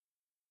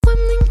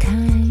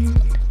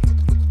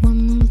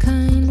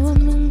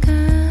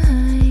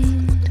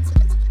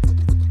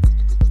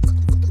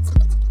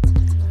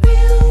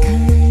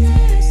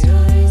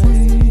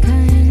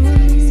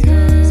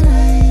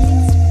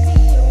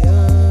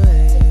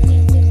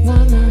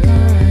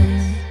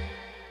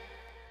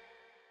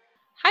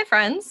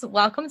friends.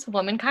 Welcome to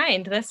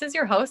Womankind. This is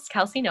your host,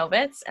 Kelsey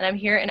Novitz, and I'm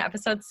here in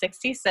episode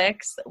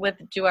 66 with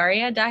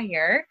Juwaria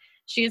Dahir.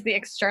 She is the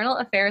External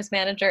Affairs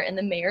Manager in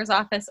the Mayor's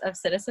Office of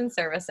Citizen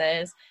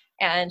Services,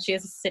 and she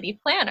is a city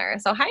planner.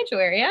 So hi,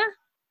 Juwaria.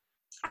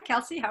 Hi,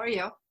 Kelsey. How are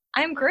you?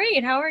 I'm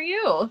great. How are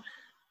you?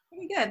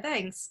 Pretty good,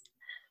 thanks.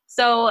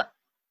 So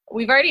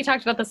we've already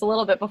talked about this a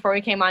little bit before we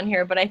came on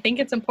here, but I think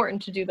it's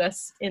important to do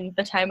this in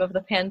the time of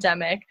the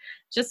pandemic.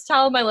 Just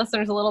tell my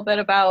listeners a little bit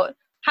about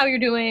how you're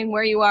doing,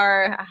 where you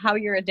are, how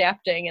you're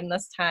adapting in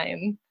this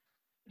time.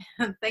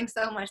 Thanks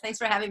so much. Thanks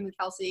for having me,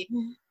 Kelsey.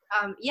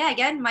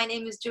 Again, my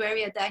name is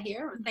Juwaria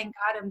Dahir. Thank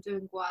God I'm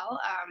doing well.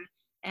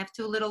 I have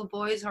two little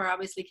boys who are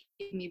obviously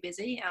keeping me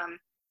busy.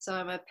 So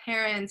I'm a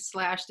parent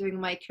 / doing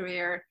my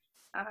career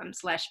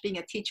 / being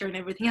a teacher and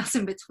everything else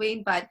in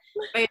between, but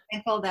very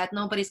thankful that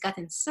nobody's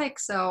gotten sick.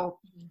 So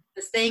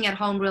staying at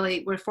home,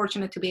 really, we're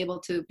fortunate to be able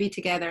to be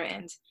together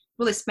and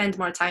really spend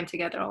more time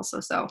together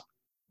also. So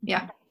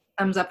yeah,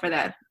 thumbs up for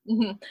that.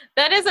 Mm-hmm.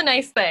 That is a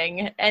nice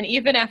thing. And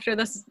even after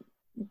this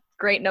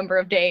great number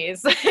of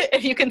days,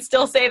 if you can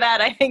still say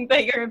that, I think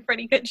that you're in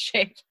pretty good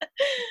shape.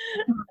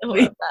 I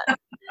love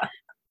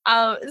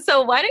that.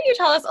 So why don't you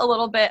tell us a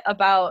little bit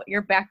about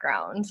your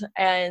background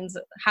and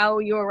how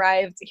you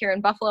arrived here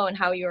in Buffalo and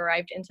how you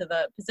arrived into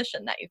the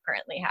position that you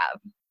currently have?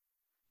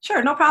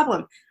 Sure, no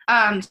problem.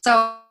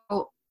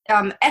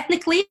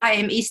 Ethnically, I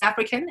am East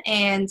African,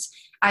 and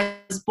I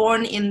was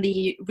born in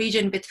the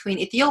region between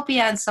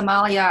Ethiopia and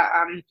Somalia.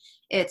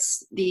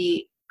 It's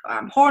the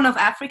Horn of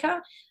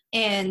Africa,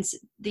 and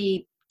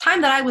the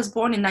time that I was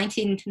born in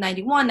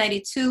 1991,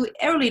 92,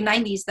 early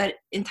 90s, that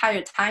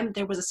entire time,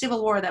 there was a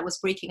civil war that was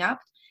breaking up.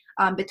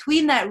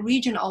 Between that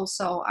region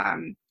also,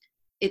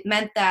 it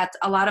meant that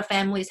a lot of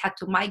families had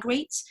to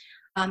migrate.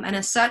 And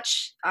as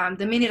such,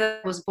 the minute I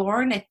was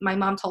born, my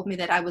mom told me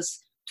that I was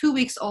 2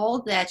 weeks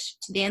old, that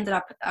they ended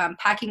up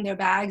packing their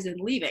bags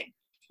and leaving.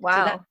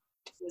 Wow. So that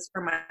was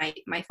for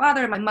my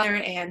father, my mother,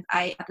 and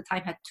I at the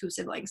time had two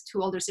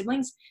older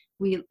siblings.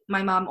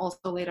 My mom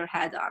also later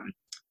had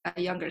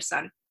a younger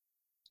son.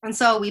 And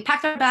so we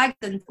packed our bags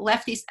and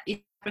left East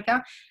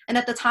Africa. And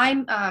at the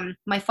time,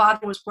 my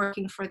father was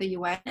working for the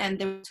UN, and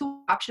there were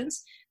two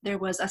options. There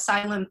was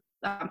asylum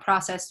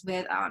process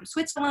with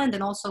Switzerland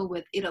and also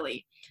with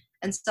Italy.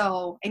 And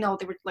so I know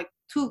there were like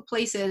two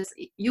places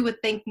you would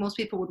think most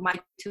people would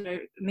migrate to their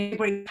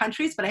neighboring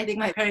countries, but I think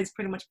my parents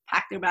pretty much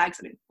packed their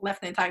bags and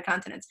left the entire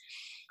continent.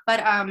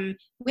 But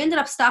we ended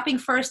up stopping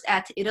first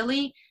at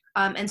Italy,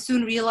 and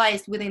soon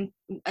realized within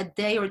a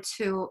day or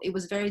two it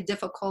was very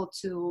difficult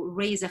to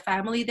raise a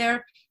family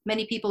there.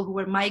 Many people who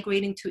were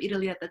migrating to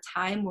Italy at the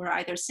time were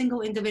either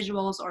single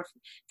individuals or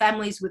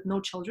families with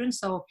no children,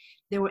 so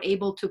they were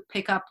able to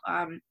pick up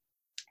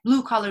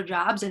blue-collar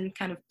jobs and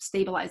kind of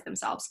stabilize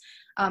themselves.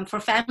 For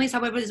families,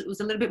 however, it was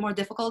a little bit more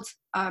difficult.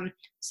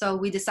 So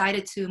we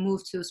decided to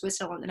move to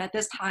Switzerland. And at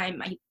this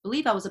time, I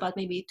believe I was about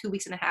maybe 2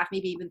 weeks and a half,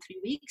 maybe even 3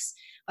 weeks,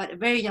 but a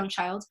very young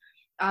child.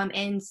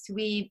 And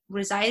we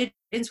resided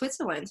in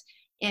Switzerland.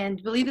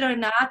 And believe it or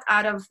not,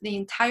 out of the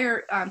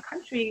entire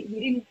country, we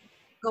didn't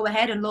go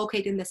ahead and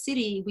locate in the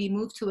city. We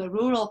moved to a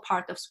rural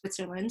part of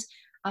Switzerland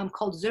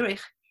called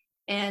Zurich.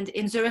 And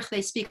in Zurich,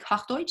 they speak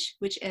Hochdeutsch,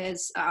 which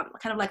is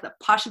kind of like the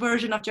posh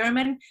version of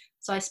German.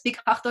 So I speak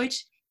Hochdeutsch.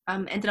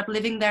 Ended up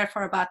living there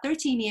for about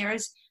 13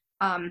 years.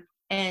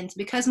 And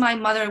because my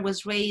mother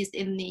was raised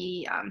in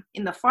the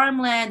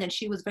farmland and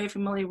she was very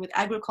familiar with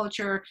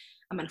agriculture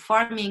and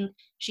farming,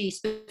 she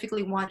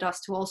specifically wanted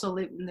us to also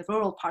live in the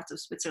rural parts of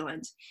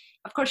Switzerland.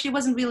 Of course, she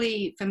wasn't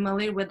really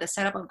familiar with the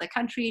setup of the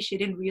country. She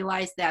didn't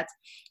realize that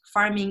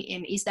farming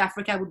in East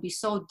Africa would be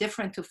so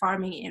different to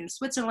farming in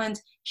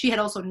Switzerland. She had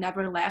also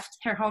never left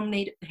her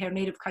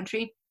native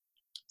country.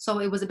 So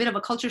it was a bit of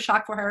a culture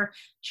shock for her.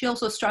 She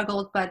also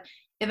struggled, but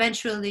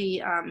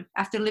eventually,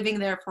 after living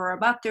there for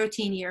about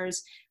 13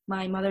 years,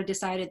 my mother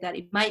decided that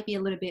it might be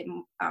a little bit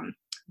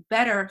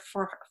better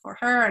for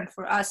her and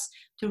for us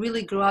to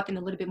really grow up in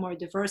a little bit more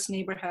diverse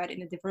neighborhood,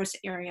 in a diverse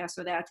area,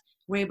 so that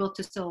we're able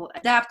to still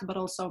adapt, but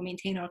also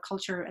maintain our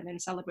culture and then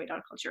celebrate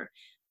our culture.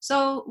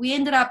 So we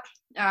ended up,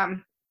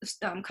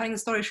 cutting the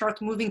story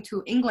short, moving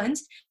to England.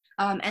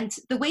 And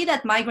the way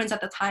that migrants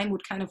at the time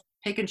would kind of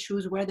pick and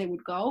choose where they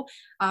would go,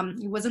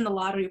 it wasn't the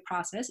lottery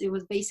process. It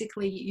was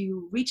basically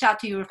you reach out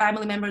to your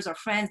family members or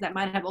friends that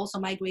might have also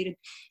migrated,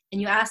 and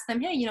you ask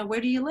them, hey,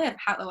 where do you live?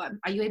 How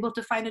are you able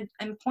to find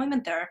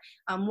employment there?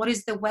 What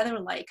is the weather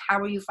like? How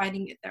are you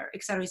finding it there,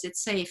 etc.? Is it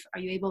safe?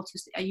 Are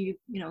you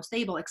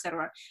stable,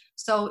 etc.?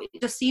 So it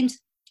just seemed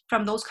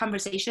from those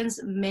conversations,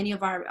 many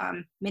of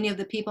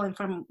the people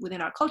from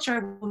within our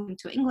culture moved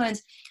to England,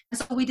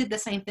 and so we did the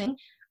same thing.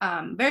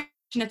 Very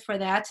fortunate for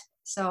that.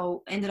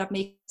 So ended up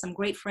making some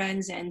great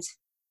friends and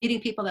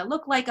meeting people that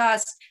look like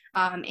us,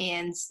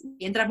 and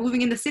we ended up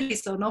moving in the city,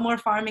 so no more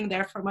farming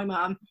there for my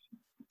mom.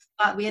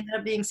 We ended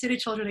up being city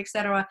children,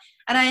 etc.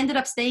 And I ended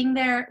up staying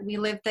there. We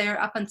lived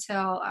there up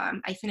until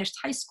I finished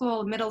high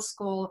school, middle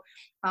school,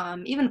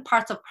 even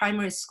parts of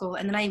primary school,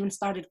 and then I even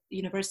started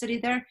university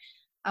there.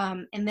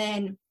 And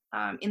then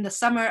in the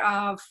summer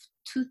of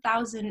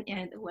 2000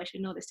 and I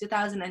should know this,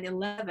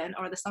 2011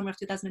 or the summer of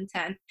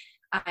 2010,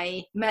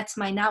 I met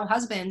my now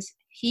husband.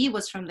 He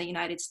was from the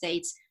United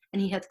States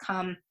and he had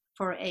come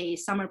for a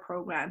summer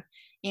program,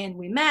 and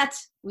we met.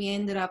 We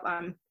ended up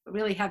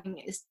really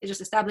having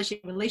just establishing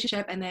a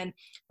relationship, and then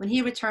when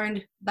he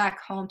returned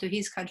back home to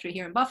his country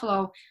here in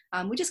Buffalo,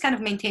 we just kind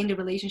of maintained a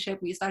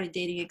relationship. We started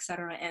dating,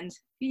 etc. And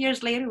a few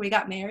years later we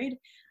got married,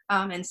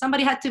 and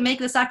somebody had to make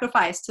the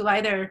sacrifice to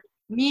either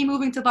me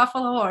moving to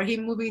Buffalo or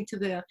him moving to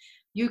the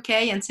UK.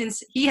 And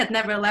since he had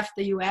never left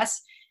the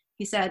US,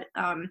 he said,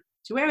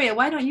 Joeria,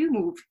 why don't you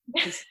move?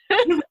 You've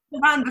been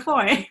around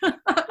before.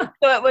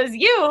 So it was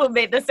you who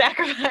made the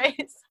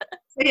sacrifice.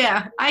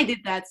 Yeah, I did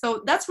that.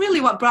 So that's really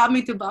what brought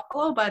me to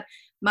Buffalo. But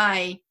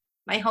my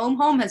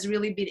home has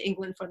really been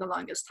England for the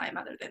longest time.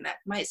 Other than that,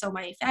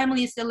 my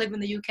family still live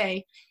in the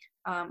UK.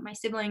 My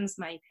siblings,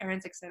 my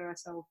parents, etc.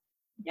 So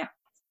yeah,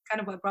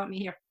 kind of what brought me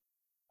here.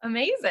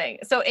 Amazing.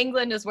 So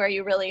England is where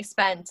you really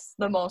spent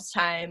the most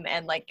time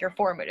and like your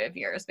formative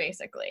years,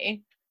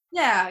 basically.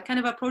 Yeah, I kind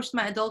of approached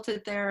my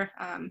adulthood there,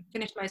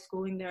 finished my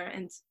schooling there,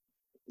 and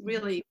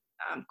really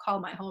call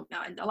my home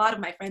now. And a lot of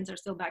my friends are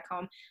still back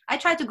home. I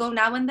try to go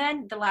now and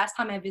then. The last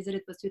time I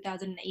visited was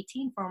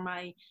 2018 for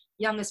my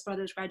youngest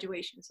brother's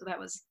graduation. So that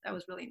was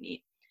really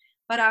neat.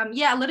 But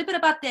yeah, a little bit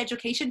about the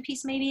education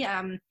piece maybe.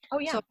 Oh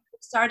yeah. So I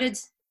started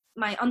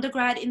my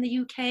undergrad in the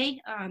UK,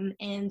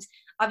 and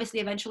obviously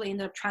eventually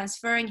ended up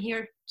transferring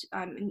here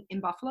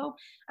in Buffalo.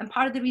 And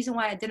part of the reason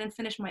why I didn't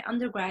finish my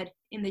undergrad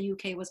in the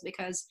UK was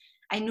because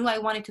I knew I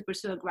wanted to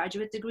pursue a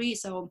graduate degree.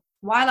 So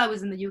while I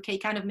was in the UK,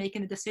 kind of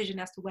making a decision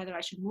as to whether I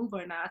should move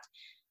or not,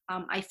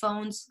 I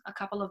phoned a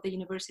couple of the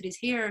universities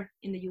here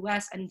in the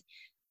US and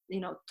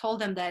told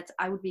them that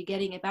I would be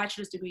getting a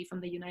bachelor's degree from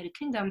the United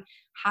Kingdom.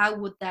 How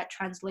would that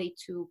translate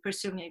to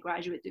pursuing a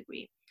graduate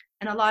degree?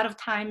 And a lot of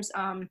times,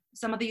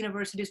 some of the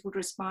universities would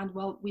respond,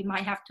 well, we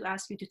might have to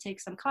ask you to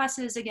take some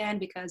classes again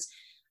because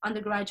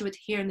undergraduate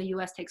here in the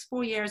US takes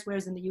 4 years,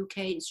 whereas in the UK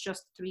it's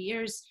just 3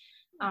 years.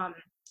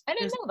 I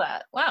didn't know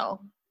that. Wow.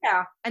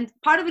 Yeah, and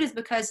part of it is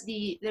because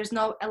there's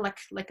no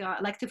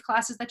elective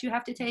classes that you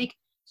have to take.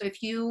 So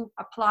if you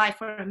apply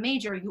for a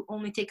major, you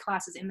only take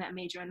classes in that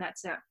major, and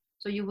that's it.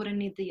 So you wouldn't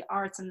need the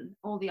arts and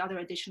all the other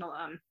additional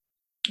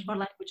or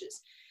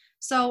languages.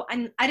 So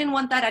I didn't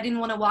want that. I didn't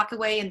want to walk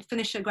away and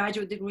finish a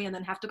graduate degree and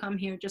then have to come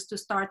here just to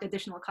start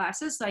additional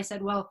classes. So I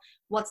said, well,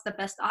 what's the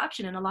best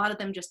option? And a lot of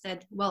them just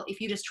said, well, if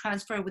you just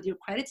transfer with your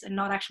credits and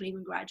not actually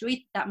even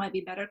graduate, that might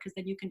be better because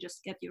then you can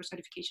just get your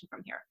certification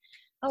from here.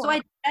 Oh, so wow.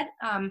 I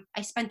did.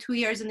 I spent 2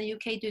 years in the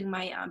UK doing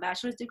my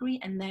bachelor's degree,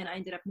 and then I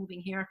ended up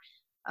moving here.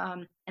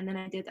 And then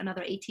I did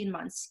another 18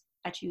 months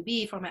at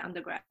UB for my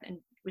undergrad and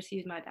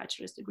received my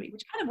bachelor's degree,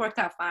 which kind of worked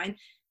out fine.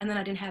 And then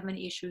I didn't have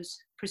any issues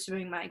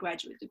pursuing my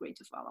graduate degree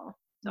to follow.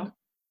 So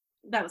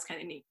that was kind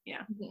of neat.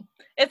 Yeah.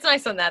 It's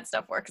nice when that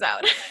stuff works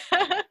out.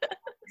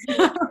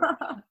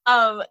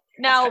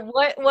 Now,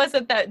 what was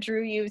it that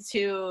drew you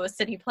to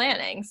city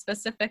planning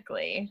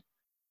specifically?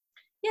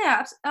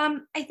 Yeah,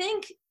 I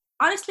think,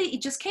 honestly,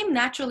 it just came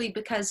naturally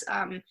because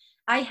I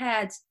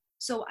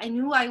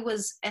knew I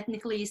was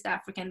ethnically East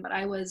African, but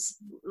I was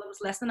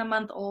less than a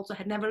month old, so I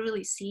had never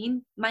really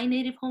seen my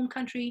native home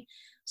country.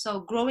 So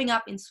growing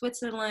up in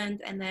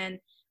Switzerland and then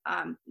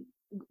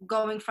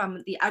going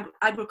from the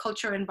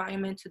agriculture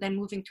environment to then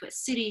moving to a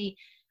city.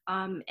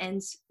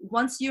 And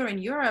once you're in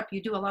Europe,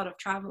 you do a lot of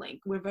traveling.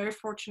 We're very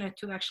fortunate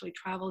to actually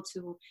travel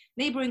to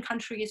neighboring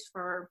countries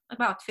for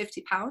about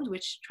 £50,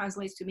 which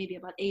translates to maybe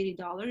about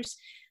 $80.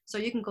 So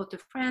you can go to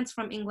France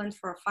from England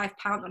for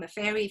 £5 on a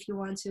ferry if you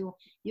want to.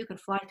 You can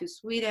fly to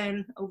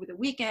Sweden over the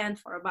weekend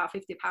for about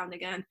 £50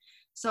 again.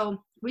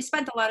 So we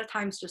spent a lot of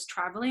times just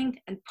traveling,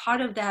 and part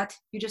of that,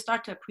 you just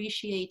start to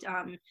appreciate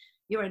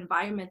your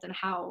environment and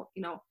how,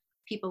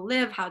 people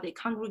live, how they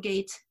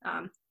congregate,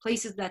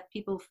 places that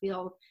people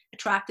feel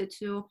attracted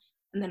to,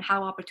 and then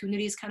how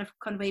opportunities kind of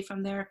convey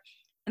from there.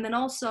 And then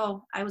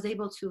also I was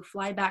able to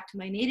fly back to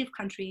my native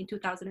country in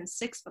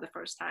 2006 for the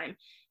first time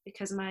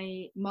because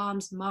my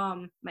mom's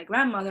mom, my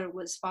grandmother,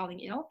 was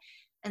falling ill.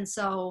 And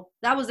so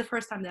that was the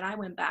first time that I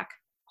went back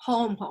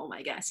home,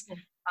 I guess,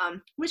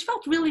 which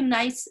felt really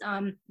nice.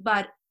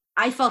 But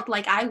I felt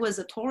like I was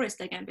a tourist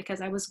again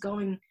because I was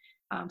going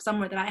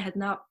somewhere that I had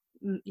not,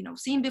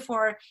 seen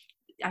before.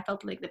 I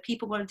felt like the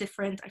people were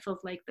different. I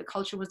felt like the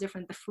culture was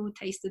different. The food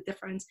tasted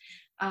different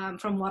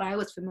from what I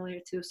was familiar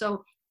to.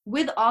 So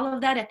with all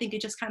of that, I think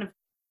it just kind of,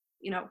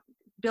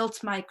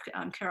 built my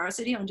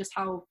curiosity on just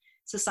how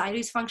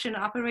societies function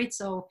and operate.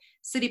 So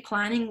city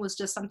planning was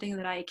just something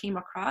that I came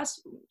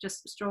across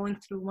just strolling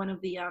through one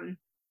of the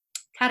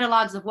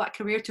catalogs of what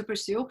career to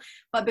pursue.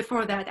 But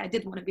before that, I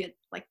did want to be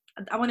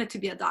I wanted to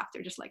be a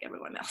doctor just like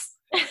everyone else.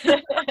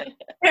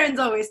 Parents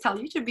always tell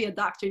you should be a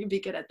doctor. You'd be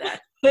good at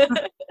that.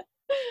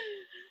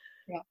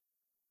 Yeah.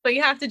 But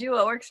you have to do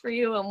what works for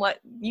you and what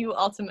you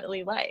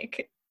ultimately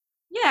like.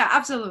 Yeah,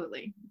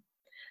 absolutely.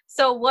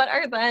 So what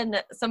are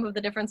then some of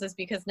the differences?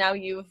 Because now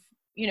you've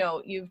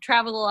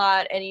traveled a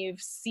lot and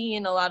you've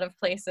seen a lot of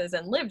places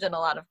and lived in a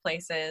lot of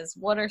places.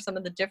 What are some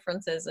of the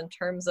differences in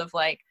terms of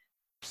like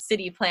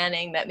city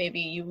planning that maybe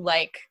you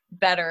like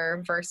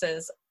better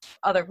versus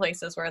other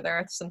places where there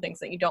are some things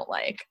that you don't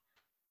like?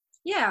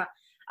 Yeah.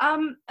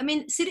 I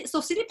mean, city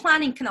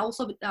planning can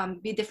also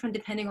be different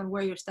depending on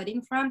where you're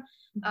studying from.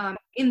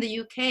 In the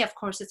UK, of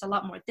course, it's a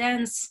lot more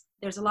dense.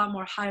 There's a lot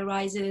more high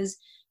rises.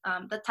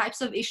 The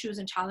types of issues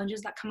and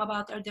challenges that come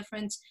about are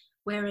different.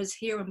 Whereas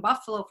here in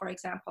Buffalo, for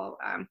example,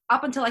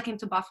 up until I came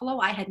to Buffalo,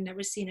 I had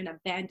never seen an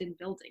abandoned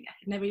building. I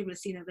had never even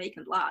seen a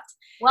vacant lot.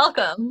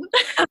 Welcome.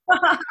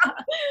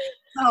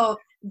 So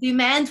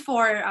demand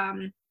for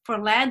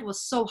land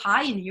was so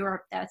high in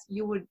Europe that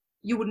you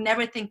would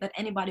never think that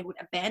anybody would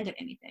abandon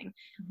anything.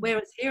 Mm-hmm.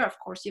 Whereas here, of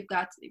course, you've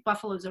got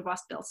Buffalo is a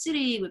Rust Belt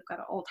city. We've got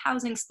old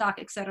housing stock,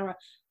 etc.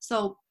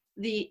 So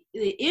the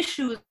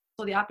issues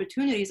or the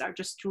opportunities are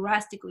just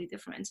drastically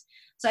different.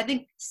 So I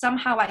think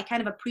somehow I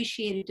kind of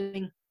appreciated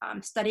doing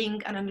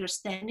studying and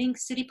understanding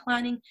city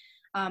planning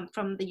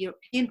from the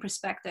European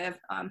perspective,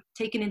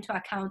 taking into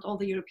account all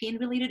the European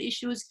related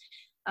issues.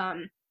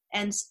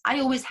 And I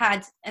always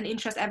had an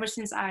interest ever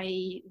since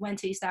I went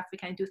to East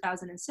Africa in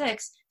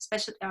 2006,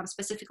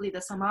 specifically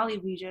the Somali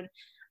region.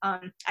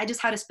 I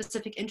just had a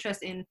specific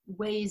interest in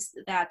ways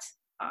that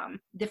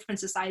different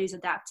societies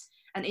adapt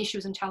and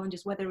issues and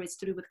challenges, whether it's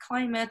to do with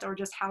climate or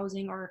just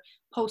housing or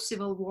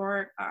post-Civil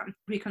War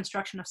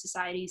reconstruction of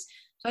societies.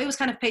 So I always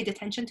kind of paid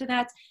attention to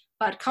that.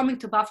 But coming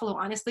to Buffalo,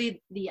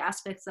 honestly, the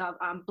aspects of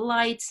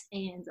blight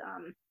and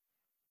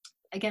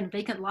again,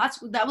 vacant lots,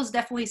 that was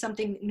definitely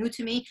something new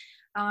to me.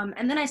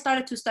 And then I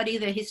started to study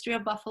the history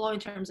of Buffalo in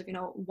terms of,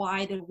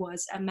 why there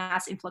was a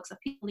mass influx of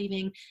people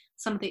leaving,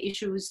 some of the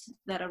issues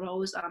that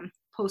arose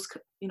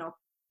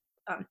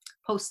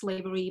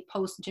post-slavery,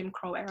 post-Jim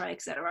Crow era,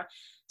 etc.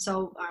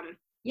 So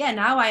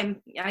now I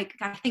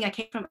think I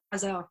came from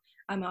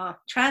I'm a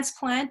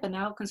transplant, but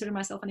now consider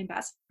myself an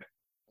ambassador.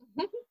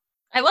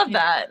 I love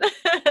that.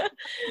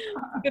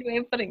 Good way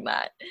of putting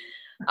that.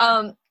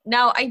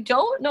 Now, I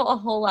don't know a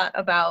whole lot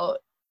about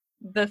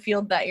the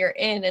field that you're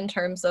in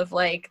terms of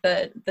like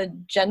the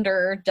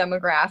gender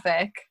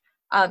demographic.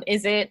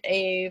 Is it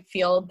a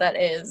field that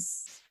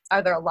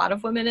are there a lot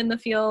of women in the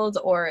field,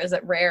 or is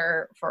it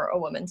rare for a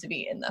woman to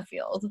be in the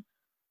field?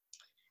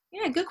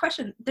 Yeah, good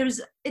question.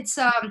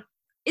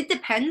 It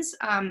depends.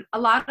 A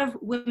lot of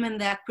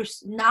women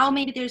now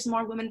maybe there's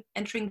more women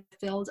entering the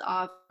field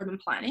of urban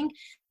planning.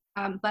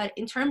 But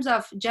in terms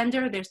of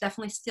gender, there's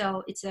definitely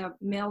it's a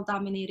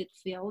male-dominated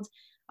field.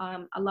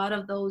 A lot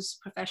of those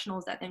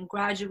professionals that then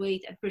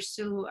graduate and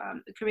pursue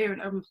a career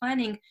in urban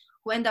planning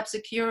who end up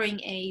securing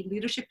a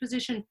leadership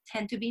position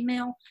tend to be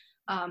male.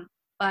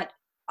 But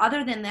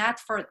other than that,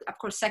 for, of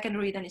course,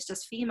 secondary, then it's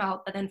just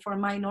female. But then for a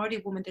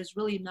minority woman, there's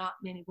really not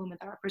many women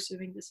that are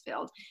pursuing this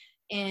field.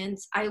 And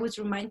I always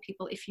remind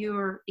people, if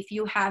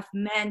you have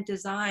men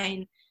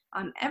design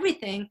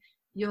everything,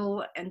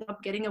 you'll end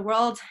up getting a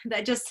world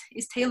that just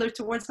is tailored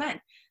towards men.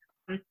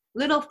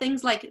 Little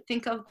things like,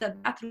 think of the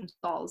bathroom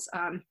stalls.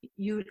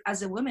 You,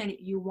 as a woman,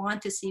 you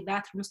want to see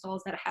bathroom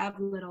stalls that have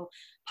little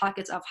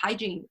pockets of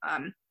hygiene,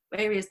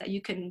 areas that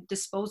you can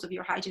dispose of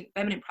your hygiene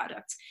feminine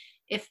products.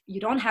 If you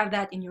don't have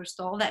that in your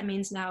stall, that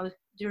means now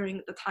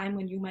during the time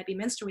when you might be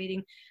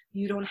menstruating,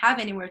 you don't have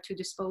anywhere to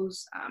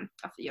dispose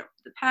of the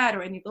pad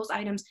or any of those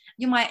items.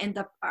 You might end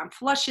up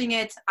flushing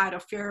it out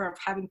of fear of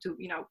having to,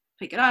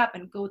 pick it up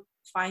and go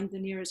find the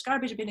nearest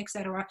garbage bin,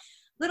 etc.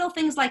 Little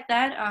things like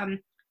that.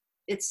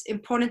 It's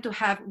important to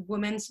have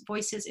women's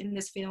voices in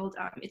this field.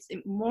 It's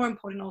more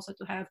important also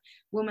to have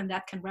women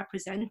that can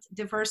represent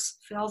diverse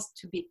fields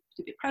to be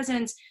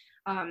present.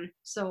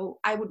 So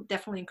I would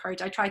definitely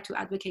I try to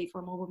advocate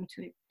for more women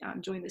to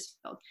join this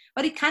field.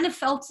 But it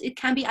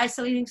can be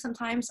isolating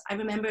sometimes. I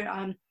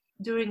remember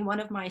during one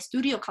of my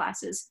studio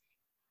classes,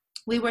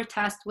 we were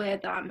tasked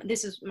with,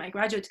 this is my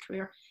graduate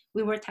career,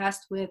 we were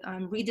tasked with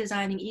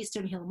redesigning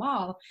Eastern Hill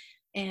Mall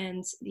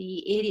and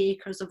the 80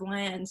 acres of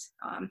land,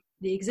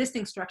 the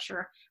existing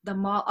structure, the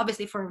mall.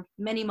 Obviously for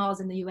many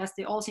malls in the US,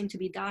 they all seem to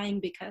be dying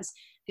because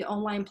the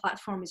online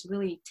platform is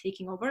really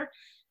taking over.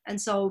 And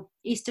so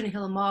Eastern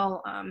Hill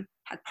Mall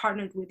had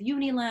partnered with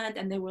Uniland,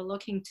 and they were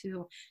looking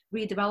to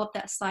redevelop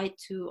that site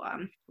to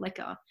like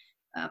a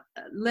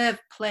live,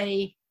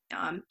 play,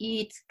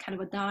 eat, kind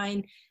of a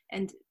dine,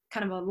 and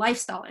kind of a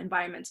lifestyle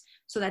environment,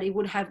 so that it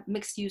would have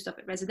mixed use of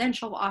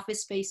residential,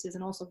 office spaces,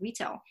 and also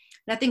retail.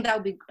 And I think that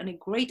would be a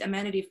great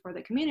amenity for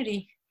the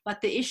community.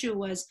 But the issue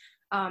was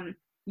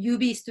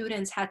UB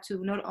students had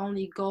to not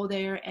only go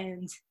there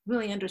and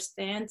really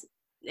understand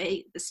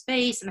the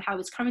space and how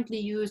it's currently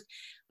used,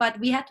 but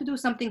we had to do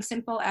something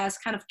simple as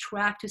kind of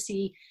track to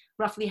see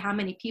roughly how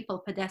many people,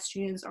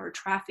 pedestrians, or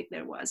traffic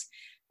there was.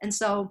 And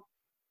so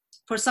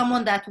for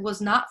someone that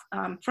was not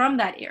from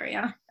that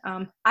area,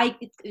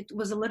 it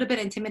was a little bit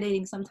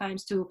intimidating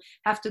sometimes to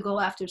have to go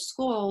after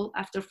school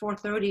after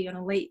 4:30 on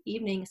a late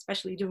evening,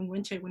 especially during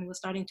winter when it was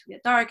starting to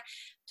get dark,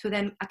 to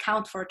then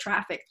account for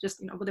traffic,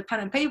 just with a pen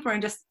and paper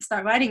and just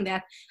start writing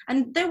that.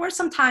 And there were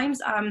some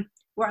times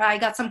where I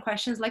got some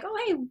questions like, oh,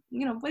 hey,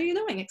 what are you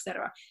doing,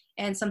 etc.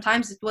 and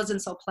sometimes it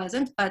wasn't so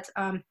pleasant, but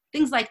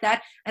things like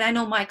that. And I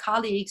know my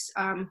colleagues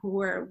who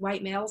were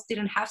white males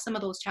didn't have some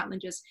of those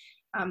challenges.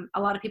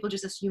 A lot of people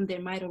just assumed they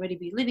might already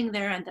be living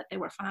there and that they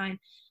were fine.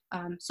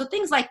 So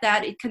things like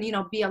that, it can,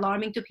 be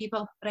alarming to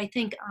people. But I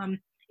think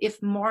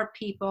if more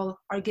people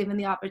are given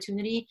the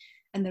opportunity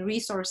and the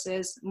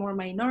resources, more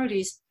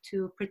minorities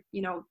to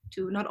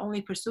not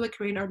only pursue a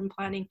career in urban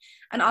planning,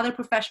 and other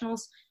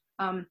professionals,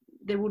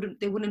 there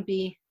wouldn't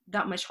be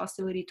that much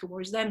hostility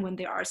towards them when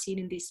they are seen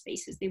in these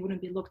spaces. They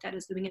wouldn't be looked at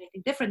as doing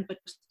anything different, but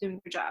just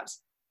doing their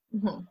jobs.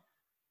 Mm-hmm.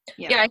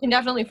 Yeah, I can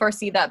definitely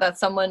foresee that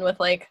someone with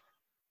like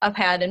a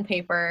pad and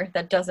paper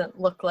that doesn't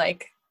look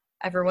like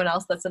everyone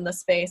else that's in the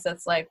space,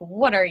 that's like,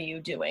 what are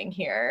you doing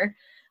here?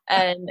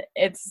 And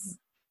it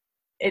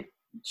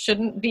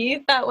shouldn't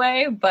be that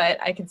way, but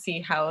I can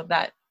see how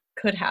that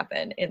could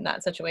happen in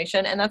that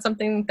situation. And that's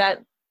something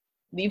that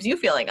leaves you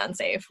feeling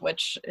unsafe,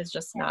 which is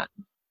just not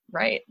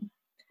right.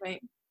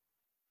 Right.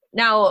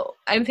 Now,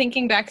 I'm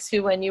thinking back to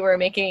when you were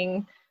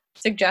making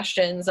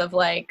suggestions of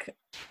like,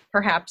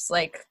 perhaps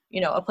like,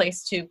 a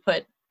place to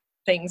put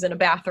things in a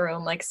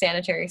bathroom, like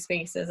sanitary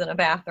spaces in a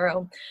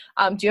bathroom.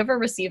 Do you ever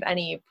receive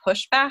any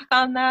pushback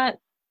on that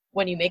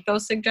when you make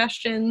those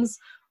suggestions?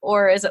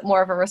 Or is it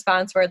more of a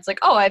response where it's like,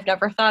 oh, I've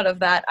never thought of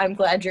that. I'm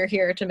glad you're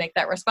here to make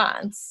that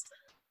response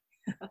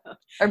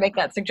or make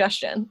that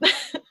suggestion?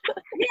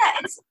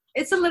 Yeah,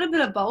 it's a little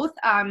bit of both.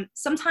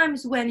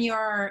 Sometimes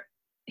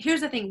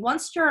here's the thing,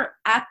 once you're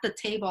at the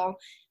table,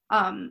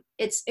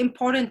 it's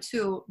important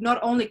to not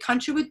only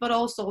contribute, but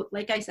also,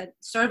 like I said,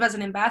 serve as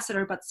an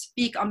ambassador, but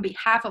speak on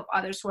behalf of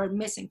others who are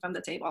missing from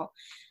the table.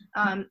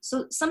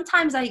 So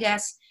sometimes, I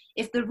guess,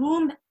 if the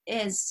room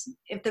is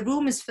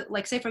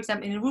like, say for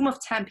example, in a room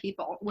of 10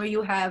 people where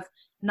you have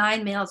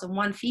 9 males and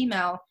 1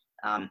 female,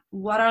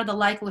 what are the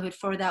likelihood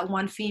for that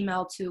 1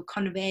 female to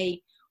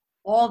convey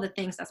all the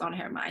things that's on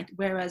her mind,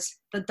 whereas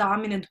the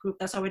dominant group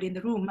that's already in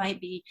the room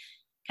might be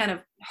kind of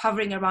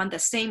hovering around the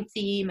same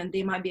theme and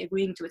they might be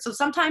agreeing to it. So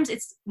sometimes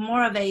it's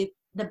more of the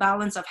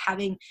balance of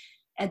having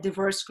a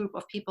diverse group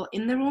of people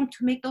in the room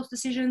to make those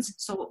decisions.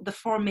 So the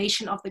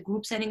formation of the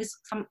group setting is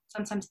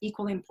sometimes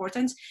equally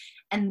important.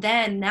 And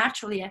then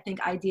naturally, I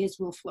think ideas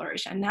will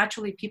flourish and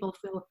naturally people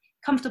feel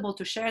comfortable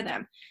to share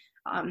them.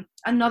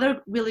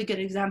 Another really good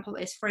example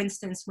is, for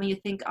instance, when you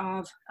think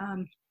of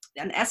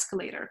an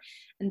escalator.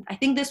 And I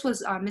think this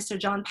was Mr.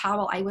 John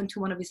Powell. I went to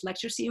one of his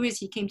lecture series.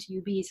 He came to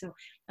UB, so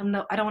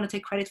I don't want to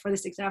take credit for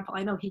this example.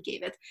 I know he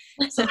gave it.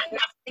 So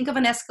think of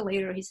an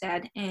escalator, he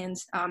said, and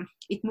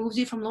it moves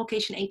you from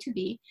location A to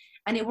B,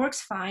 and it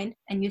works fine.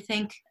 And you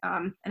think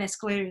an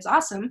escalator is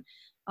awesome,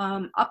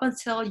 up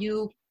until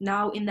you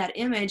now in that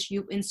image,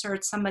 you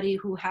insert somebody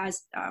who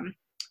has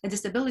a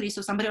disability,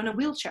 so somebody on a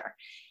wheelchair.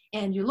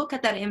 And you look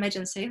at that image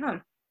and say,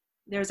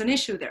 there's an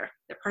issue there.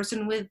 The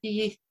person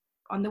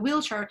on the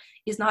wheelchair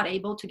is not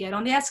able to get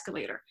on the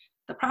escalator.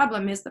 The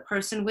problem is the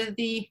person with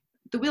the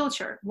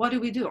wheelchair. What do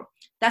we do?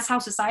 That's how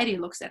society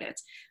looks at it.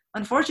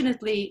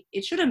 Unfortunately,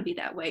 it shouldn't be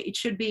that way. It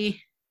should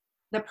be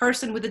the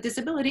person with the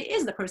disability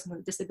is the person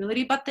with the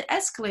disability, but the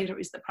escalator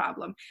is the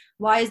problem.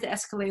 Why is the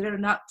escalator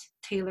not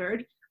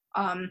tailored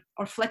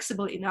or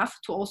flexible enough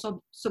to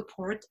also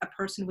support a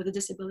person with a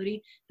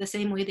disability the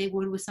same way they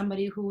would with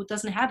somebody who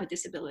doesn't have a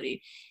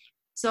disability?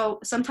 So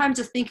sometimes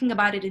just thinking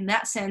about it in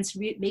that sense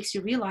makes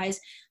you realize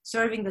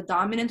serving the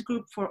dominant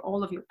group for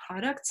all of your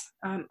products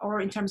or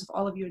in terms of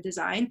all of your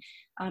design,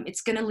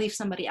 it's going to leave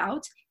somebody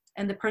out.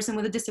 And the person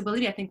with a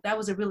disability, I think that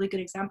was a really good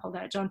example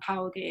that John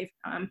Powell gave.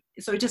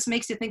 So it just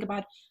makes you think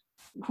about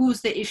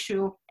who's the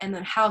issue and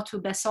then how to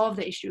best solve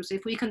the issue. So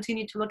if we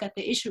continue to look at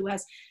the issue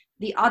as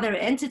the other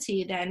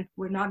entity, then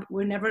we're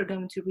never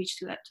going to reach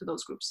to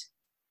those groups.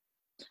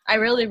 I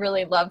really,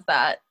 really love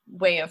that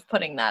way of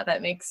putting that.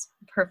 That makes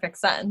perfect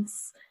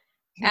sense.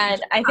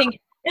 And I think,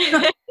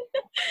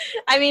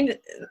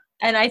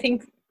 I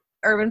think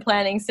urban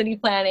planning, city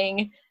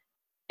planning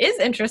is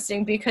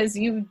interesting because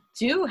you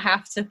do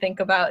have to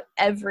think about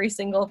every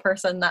single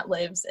person that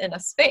lives in a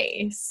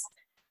space.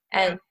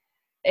 And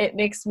it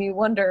makes me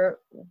wonder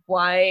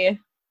why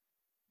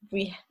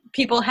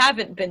people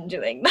haven't been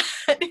doing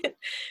that,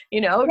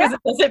 because it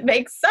doesn't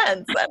make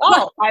sense at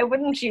all. Why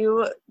wouldn't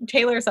you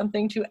tailor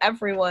something to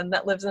everyone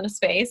that lives in a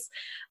space?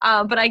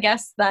 But I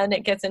guess then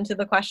it gets into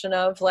the question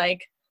of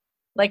like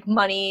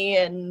money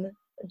and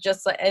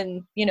just,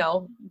 and,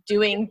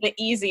 doing the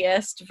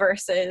easiest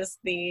versus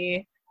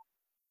the,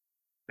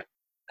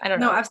 I don't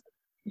know.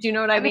 Do you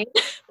know what I mean?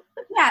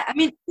 Yeah. I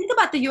mean, think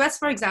about the US,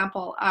 for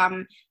example.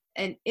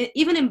 And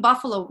even in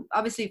Buffalo,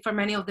 obviously for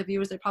many of the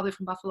viewers, they're probably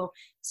from Buffalo.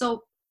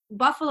 So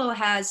Buffalo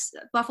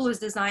is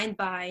designed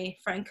by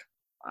Frank.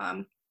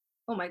 Oh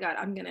my God,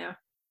 I'm gonna.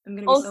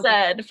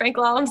 Olmsted, Frank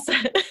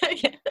Olmsted.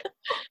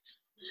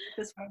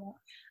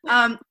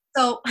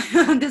 So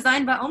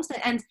designed by Olmsted,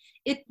 and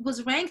it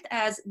was ranked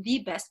as the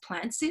best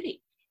planned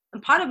city.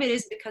 And part of it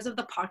is because of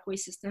the parkway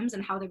systems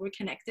and how they were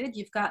connected.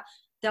 You've got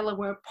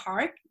Delaware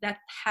Park that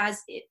had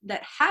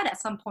at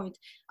some point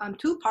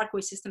 2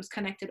 parkway systems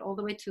connected all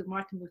the way to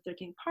Martin Luther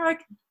King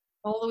Park,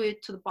 all the way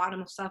to the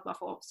bottom of South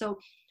Buffalo. So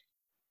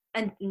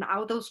And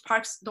now those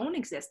parks don't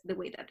exist the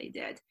way that they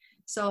did.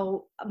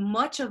 So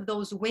much of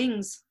those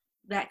wings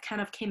that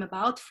kind of came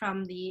about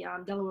from the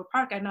Delaware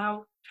Park are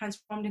now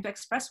transformed into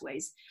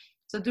expressways.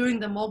 So during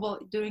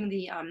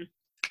the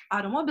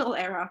automobile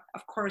era,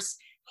 of course,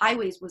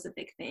 highways was a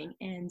big thing,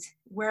 and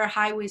where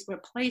highways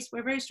were placed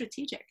were very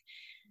strategic.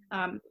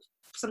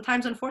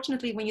 Sometimes,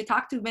 unfortunately, when you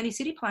talk to many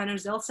city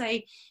planners, they'll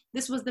say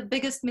this was the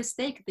biggest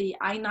mistake. The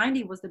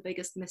I-90 was the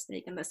biggest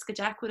mistake, and the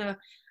Scajaquada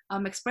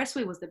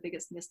Expressway was the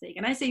biggest mistake.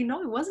 And I say,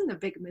 no, it wasn't a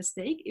big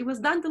mistake. It was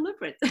done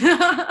deliberate.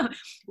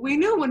 We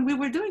knew when we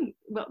were doing,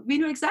 well, we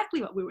knew exactly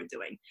what we were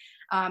doing.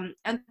 And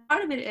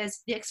part of it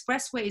is the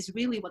expressways,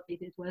 really what they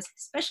did was,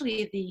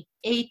 especially the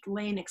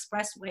 8-lane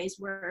expressways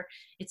where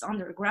it's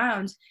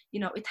underground,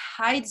 it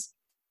hides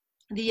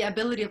the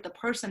ability of the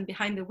person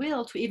behind the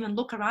wheel to even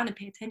look around and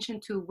pay attention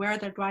to where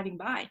they're driving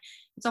by.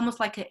 It's almost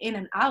like an in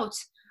and out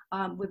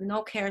with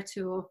no care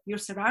to your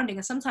surrounding.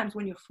 And sometimes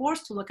when you're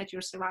forced to look at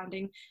your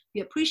surrounding,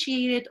 you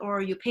appreciate it,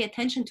 or you pay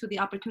attention to the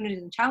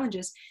opportunities and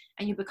challenges,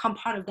 and you become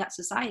part of that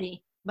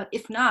society. But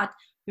if not,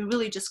 you're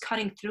really just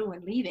cutting through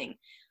and leaving.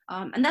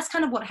 And that's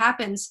kind of what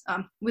happens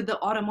with the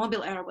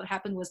automobile era. What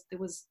happened was there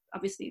was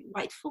obviously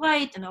white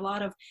flight, and a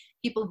lot of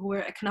people who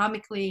were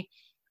economically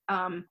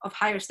of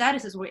higher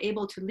statuses were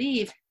able to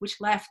leave, which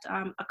left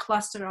a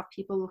cluster of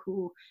people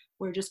who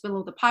were just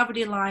below the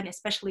poverty line,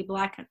 especially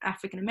Black and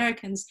African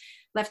Americans,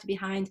 left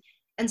behind.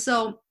 And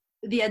so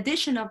the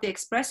addition of the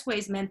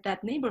expressways meant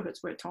that neighborhoods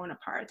were torn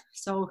apart.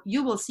 So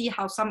you will see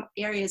how some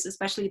areas,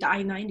 especially the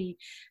I-90,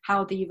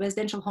 how the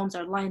residential homes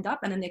are lined up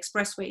and then the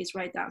expressway is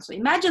right down. So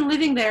imagine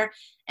living there,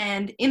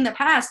 and in the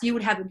past you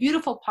would have a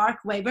beautiful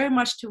parkway, very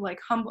much to like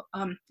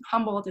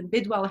Humboldt and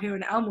Bidwell here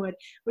in Elmwood,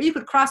 where you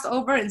could cross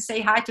over and say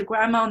hi to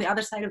grandma on the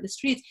other side of the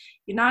street.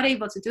 You're not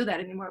able to do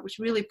that anymore, which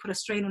really put a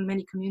strain on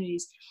many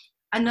communities.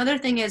 Another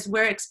thing is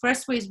where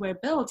expressways were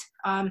built,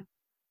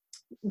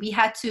 we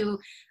had to,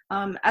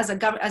 as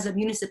a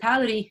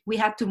municipality, we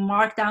had to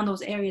mark down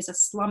those areas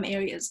as slum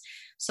areas.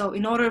 So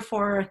in order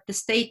for the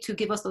state to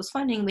give us those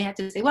funding, we had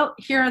to say, well,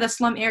 here are the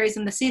slum areas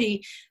in the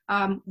city.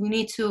 We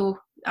need to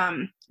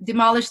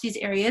demolish these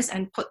areas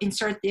and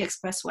insert the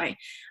expressway.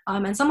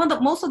 And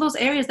most of those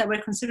areas that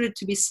were considered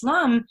to be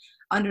slum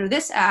under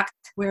this act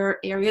were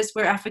areas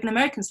where African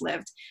Americans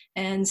lived.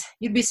 And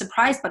you'd be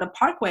surprised, but a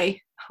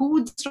parkway, who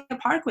would destroy a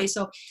parkway?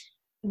 So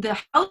the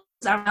houses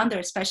around there,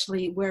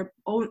 especially where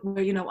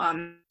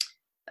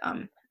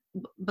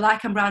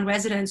Black and brown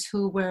residents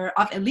who were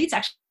of elites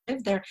actually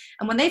lived there.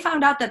 And when they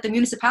found out that the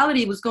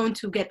municipality was going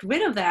to get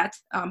rid of that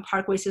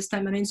parkway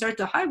system and insert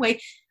the highway,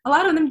 a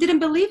lot of them didn't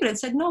believe it and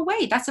said, no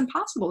way, that's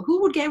impossible.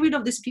 Who would get rid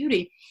of this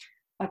beauty?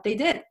 But they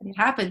did, and it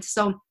happened.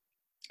 So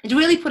it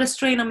really put a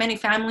strain on many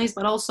families,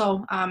 but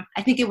also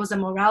I think it was a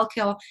morale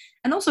kill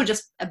and also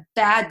just a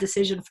bad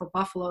decision for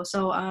Buffalo.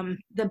 So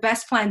the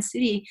best planned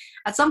city,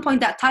 at some point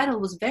that title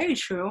was very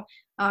true.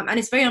 And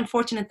it's very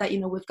unfortunate that,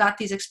 we've got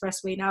these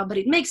expressway now, but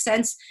it makes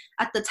sense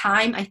at the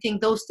time. I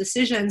think those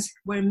decisions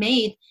were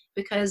made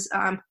because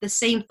the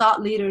same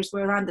thought leaders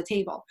were around the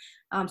table.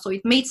 So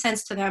it made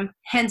sense to them.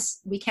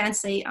 Hence, we can't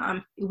say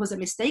it was a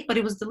mistake, but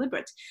it was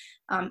deliberate.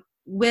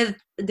 With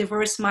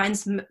diverse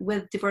minds,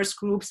 with diverse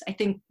groups, I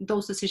think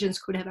those decisions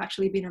could have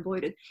actually been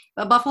avoided.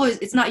 But Buffalo,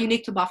 it's not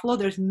unique to Buffalo.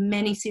 There's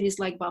many cities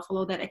like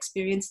Buffalo that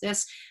experience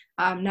this.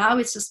 Now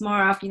it's just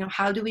more of,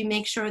 how do we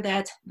make sure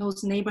that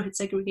those neighborhood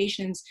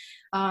segregations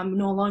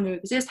no longer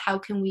exist? How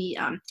can we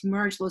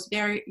merge those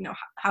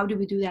how do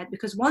we do that?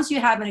 Because once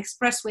you have an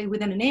expressway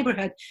within a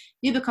neighborhood,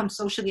 you become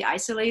socially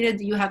isolated.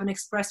 You have an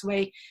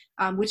expressway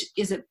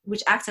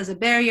which acts as a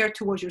barrier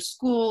towards your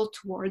school,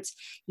 towards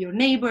your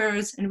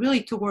neighbors, and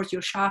really towards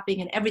your shopping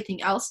and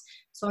everything else.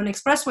 So an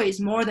expressway is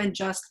more than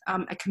just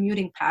a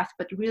commuting path,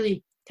 but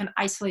really can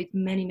isolate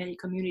many, many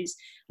communities.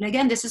 And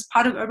again, this is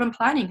part of urban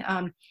planning.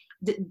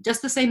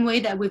 Just the same way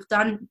that we've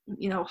done,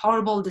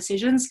 horrible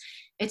decisions,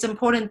 it's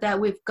important that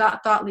we've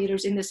got thought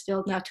leaders in this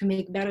field now to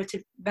make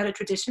better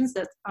traditions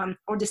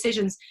or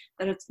decisions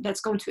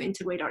that's going to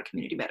integrate our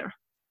community better.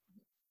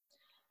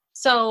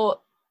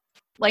 So,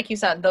 like you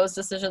said, those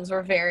decisions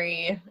were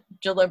very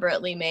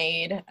deliberately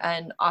made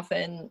and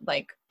often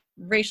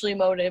racially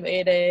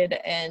motivated.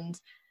 And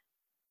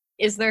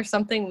is there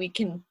something we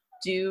can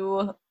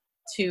do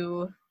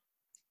to,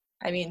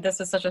 this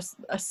is such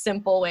a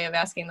simple way of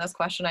asking this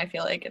question. I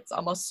feel like it's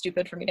almost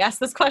stupid for me to ask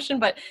this question,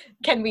 but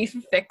can we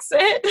fix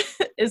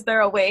it? Is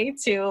there a way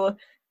to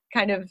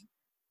kind of,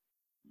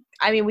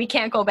 we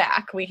can't go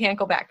back.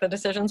 The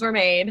decisions were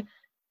made,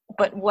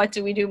 but what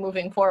do we do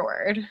moving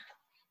forward?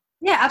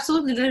 Yeah,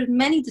 absolutely. There are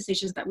many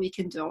decisions that we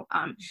can do.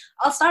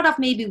 I'll start off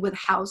maybe with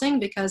housing,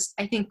 because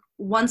I think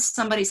once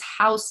somebody's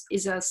house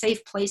is a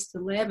safe place to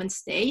live and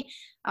stay,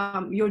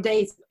 your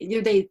day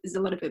is a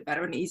little bit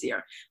better and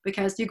easier,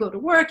 because you go to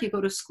work, you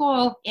go to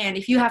school, and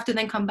if you have to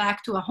then come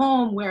back to a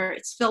home where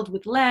it's filled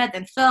with lead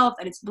and filth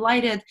and it's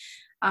blighted,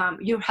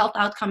 your health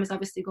outcome is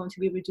obviously going to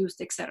be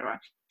reduced, etc.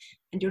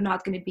 And you're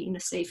not going to be in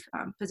a safe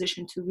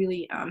position to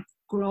really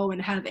grow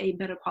and have a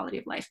better quality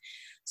of life.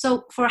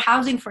 So for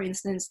housing, for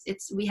instance,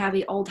 we have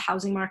an old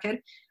housing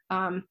market.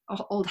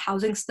 old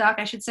housing stock,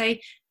 I should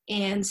say.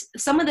 And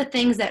some of the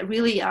things that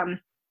really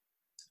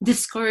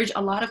discourage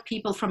a lot of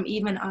people from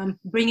even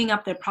bringing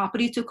up their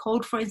property to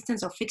code, for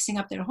instance, or fixing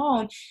up their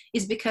home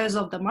is because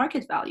of the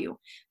market value.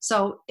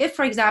 So if,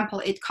 for example,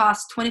 it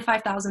costs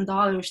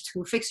 $25,000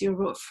 to fix your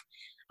roof,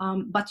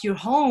 but your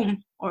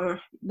home, or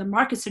the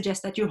market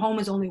suggests that your home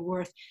is only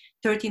worth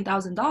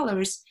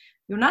 $13,000,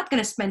 you're not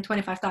going to spend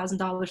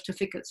 $25,000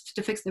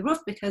 to fix the roof,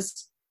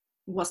 because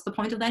what's the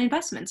point of that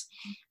investment?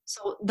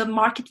 So the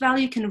market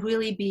value can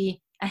really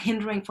be a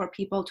hindering for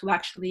people to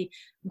actually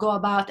go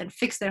about and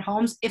fix their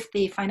homes if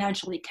they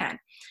financially can.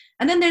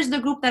 And then there's the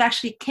group that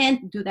actually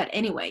can't do that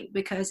anyway,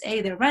 because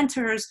they're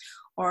renters,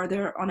 or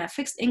they're on a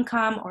fixed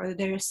income, or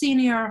they're a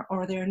senior,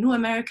 or they're a new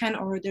American,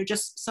 or they're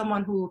just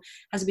someone who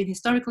has been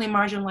historically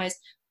marginalized.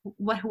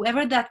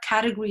 Whoever that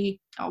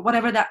category, or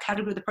whatever that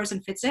category the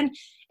person fits in,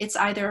 it's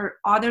either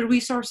other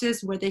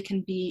resources where they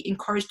can be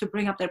encouraged to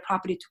bring up their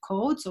property to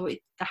code so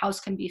the house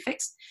can be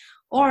fixed,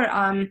 or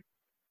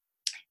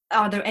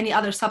are there any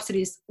other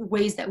subsidies,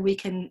 ways that we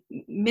can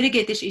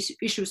mitigate this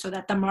issue so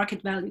that the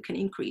market value can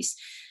increase?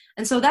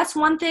 And so that's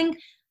one thing.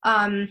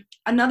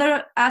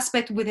 Another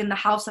aspect within the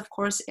house, of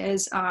course,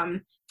 is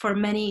for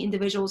many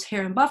individuals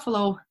here in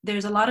Buffalo,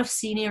 there's a lot of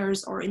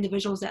seniors or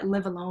individuals that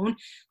live alone.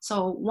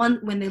 So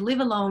when they live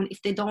alone,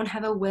 if they don't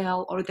have a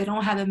will, or they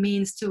don't have a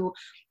means to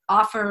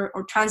offer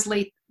or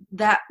translate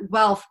that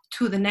wealth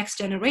to the next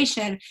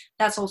generation,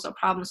 that's also a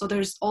problem. So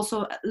there's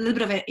also a little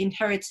bit of an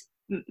inherent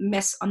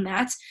mess on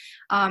that.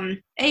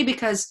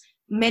 Because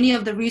many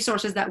of the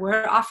resources that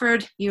were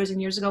offered years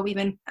and years ago,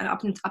 even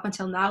up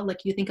until now, like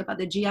you think about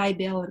the GI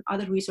Bill and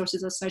other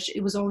resources as such,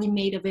 it was only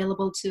made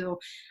available to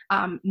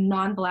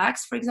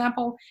non-Blacks, for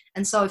example.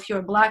 And so if you're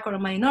a Black or a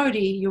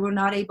minority, you were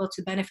not able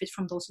to benefit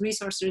from those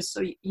resources.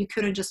 So you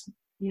couldn't just,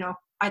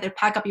 either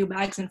pack up your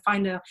bags and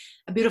find a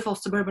beautiful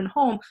suburban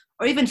home,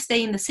 or even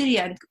stay in the city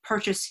and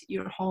purchase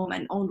your home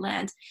and own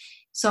land.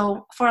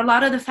 So for a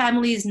lot of the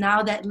families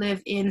now that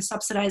live in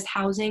subsidized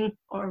housing,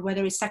 or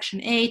whether it's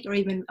Section 8 or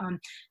even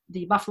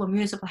the Buffalo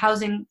Municipal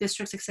Housing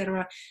Districts,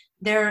 etc.,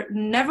 they're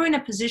never in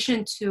a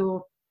position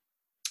to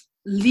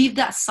leave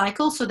that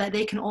cycle so that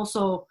they can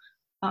also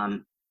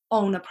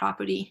own a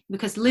property.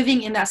 Because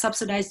living in that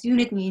subsidized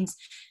unit means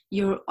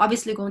you're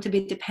obviously going to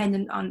be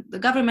dependent on the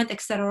government,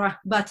 etc.,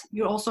 but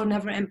you're also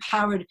never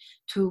empowered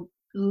to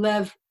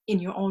live in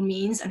your own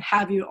means and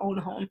have your own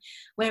home.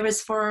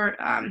 Whereas for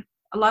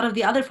a lot of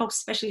the other folks,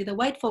 especially the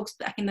white folks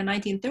back in the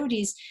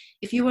 1930s,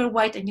 if you were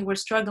white and you were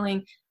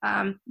struggling,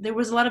 there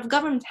was a lot of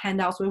government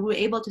handouts where we were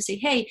able to say,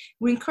 hey,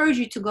 we encourage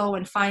you to go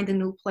and find a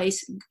new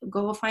place,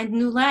 go find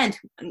new land.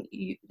 And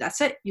that's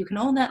it. You can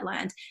own that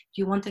land. If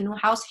you want a new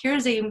house,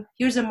 here's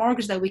a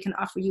mortgage that we can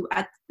offer you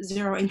at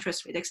 0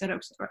 interest rate, et cetera,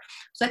 et cetera.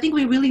 So I think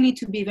we really need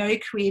to be very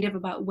creative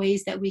about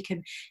ways that we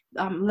can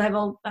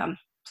level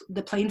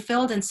the playing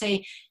field and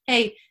say,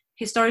 hey,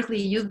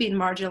 historically, you've been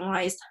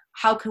marginalized.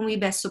 How can we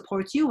best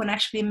support you and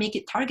actually make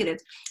it targeted?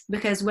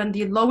 Because when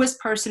the lowest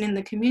person in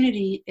the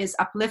community is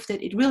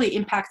uplifted, it really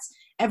impacts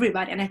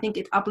everybody. And I think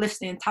it uplifts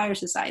the entire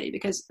society,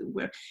 because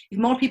if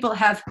more people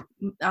have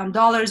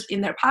dollars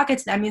in their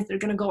pockets, that means they're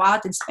going to go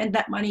out and spend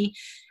that money.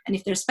 And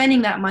if they're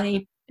spending that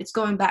money, it's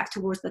going back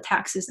towards the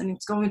taxes, and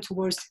it's going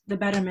towards the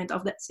betterment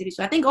of that city.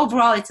 So I think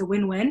overall it's a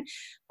win-win.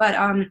 But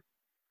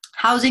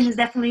housing is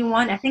definitely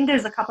one. I think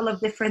there's a couple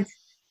of different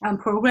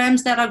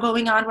programs that are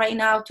going on right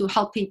now to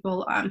help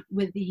people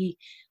with the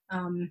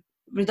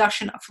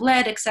reduction of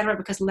lead, etc.,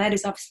 because lead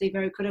is obviously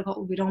very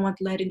critical. We don't want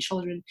lead in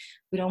children.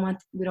 We don't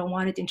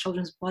want it in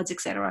children's bloods,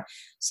 etc.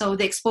 So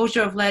the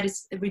exposure of lead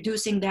is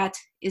reducing. That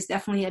is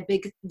definitely a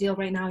big deal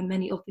right now in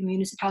many of the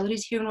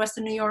municipalities here in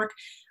Western New York.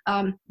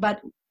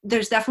 But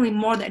there's definitely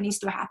more that needs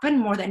to happen,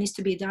 more that needs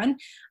to be done.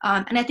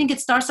 And I think it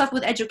starts off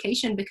with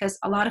education, because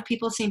a lot of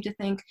people seem to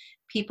think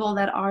people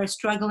that are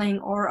struggling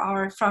or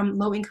are from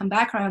low-income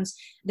backgrounds,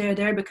 they're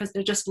there because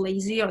they're just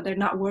lazy or they're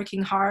not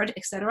working hard,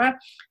 etc.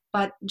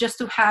 But just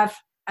to have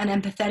an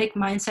empathetic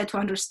mindset to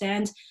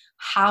understand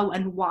how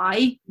and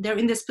why they're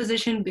in this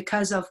position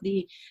because of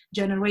the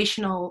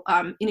generational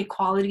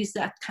inequalities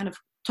that kind of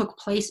took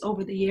place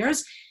over the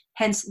years,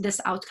 hence this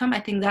outcome.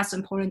 I think that's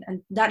important,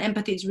 and that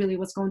empathy is really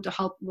what's going to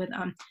help with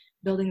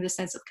building this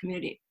sense of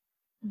community.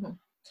 Mm-hmm.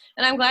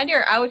 And I'm glad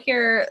you're out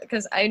here,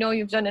 because I know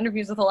you've done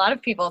interviews with a lot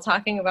of people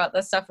talking about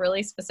this stuff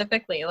really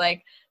specifically.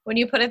 Like, when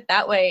you put it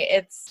that way,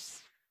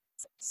 it's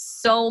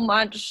so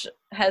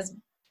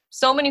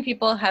many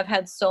people have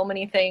had so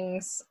many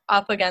things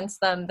up against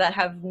them that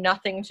have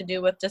nothing to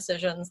do with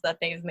decisions that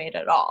they've made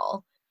at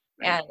all.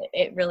 Right. And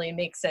it really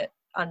makes it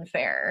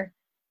unfair.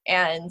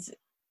 And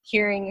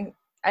hearing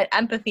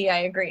empathy, I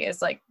agree,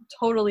 is like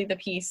totally the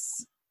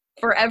piece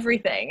for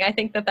everything. I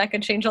think that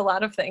could change a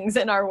lot of things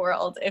in our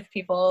world if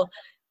people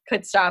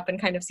could stop and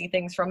kind of see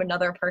things from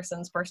another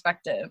person's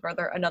perspective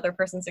or another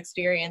person's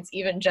experience,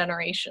 even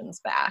generations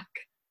back.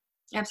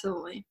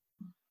 Absolutely.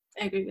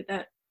 I agree with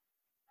that.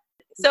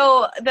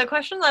 So the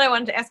question that I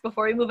wanted to ask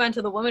before we move on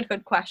to the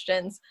womanhood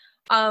questions,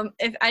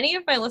 if any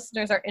of my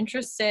listeners are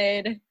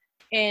interested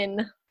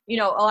in, you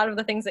know, a lot of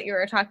the things that you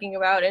were talking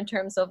about in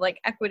terms of like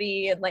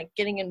equity and like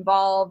getting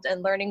involved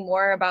and learning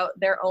more about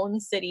their own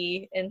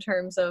city in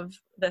terms of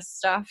this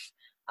stuff.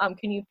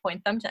 Can you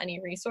point them to any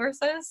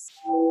resources?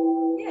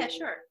 Yeah,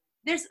 sure.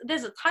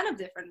 There's a ton of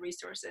different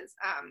resources.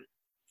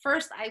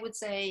 First, I would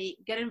say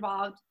get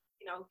involved.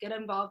 You know, get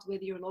involved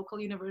with your local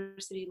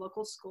university,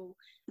 local school,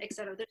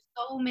 etc. There's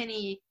so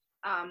many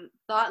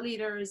thought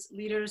leaders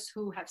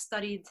who have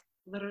studied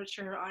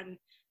literature on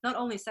not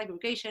only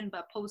segregation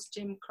but post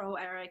Jim Crow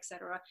era,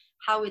 etc.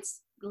 How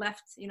it's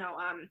left, you know,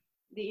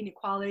 the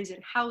inequalities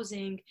in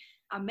housing,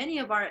 many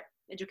of our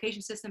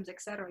education systems,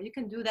 etc. You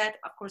can do that,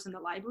 of course, in the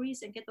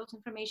libraries and get those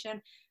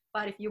information.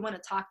 But if you want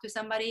to talk to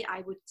somebody,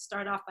 I would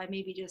start off by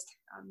maybe just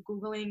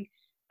Googling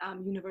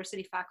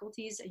university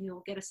faculties, and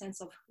you'll get a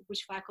sense of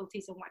which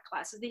faculties and what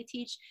classes they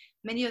teach.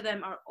 Many of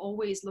them are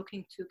always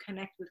looking to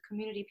connect with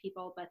community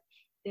people, but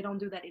they don't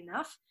do that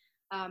enough.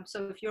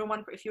 So if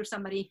you're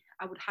somebody,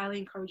 I would highly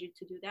encourage you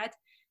to do that.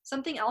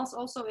 Something else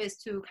also is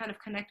to kind of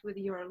connect with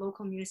your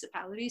local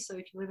municipality. So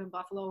if you live in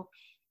Buffalo,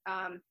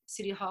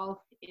 City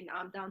Hall in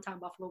downtown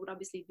Buffalo would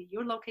obviously be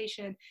your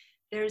location.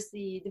 There's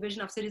the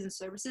Division of Citizen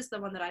Services,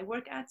 the one that I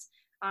work at.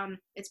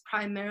 It's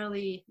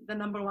primarily the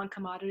number one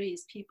commodity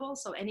is people.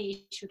 So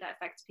any issue that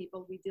affects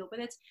people, we deal with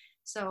it.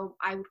 So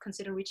I would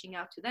consider reaching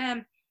out to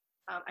them.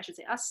 I should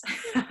say us.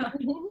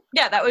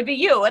 Yeah, that would be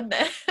you, wouldn't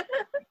it?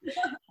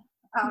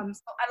 So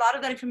a lot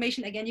of that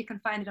information, again, you can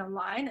find it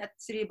online at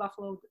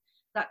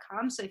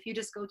cityofbuffalo.com. So if you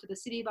just go to the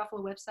City of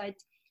Buffalo website,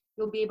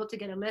 you'll be able to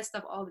get a list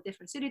of all the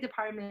different city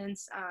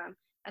departments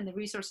and the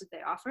resources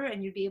they offer.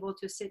 And you'll be able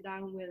to sit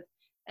down with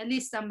at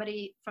least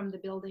somebody from the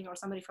building or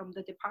somebody from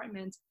the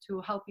department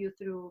to help you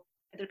through,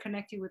 either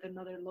connect you with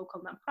another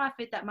local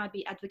nonprofit that might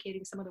be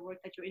advocating some of the work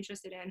that you're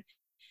interested in.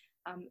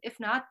 If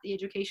not, the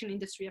education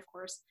industry, of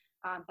course.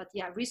 But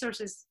yeah,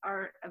 resources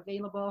are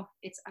available.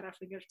 It's at our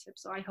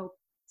fingertips. So I hope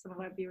some of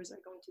our viewers are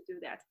going to do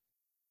that.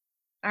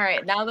 All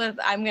right, now that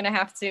I'm going to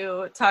have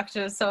to talk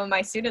to some of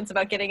my students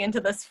about getting into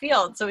this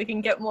field so we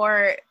can get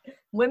more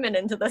women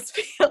into this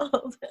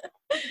field.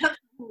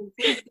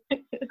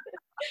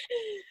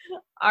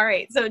 All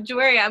right, so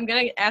Joeria, I'm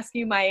going to ask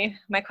you my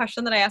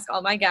question that I ask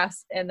all my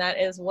guests, and that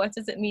is, what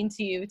does it mean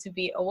to you to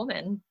be a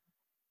woman?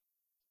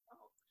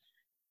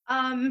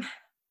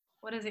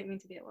 What does it mean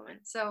to be a woman?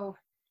 So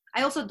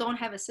I also don't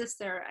have a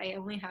sister. I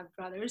only have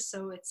brothers.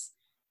 So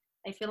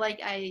I feel like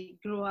I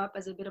grew up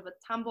as a bit of a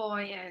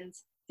tomboy and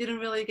didn't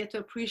really get to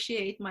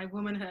appreciate my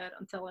womanhood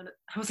until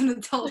I was an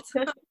adult.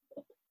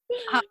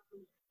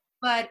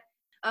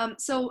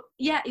 So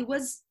yeah,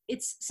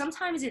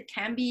 sometimes it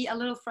can be a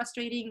little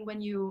frustrating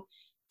when you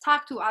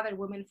talk to other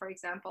women, for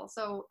example.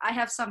 So I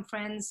have some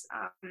friends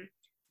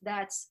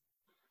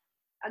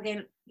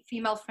again,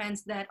 female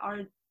friends that are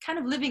kind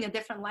of living a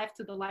different life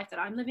to the life that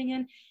I'm living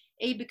in,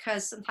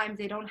 because sometimes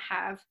they don't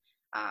have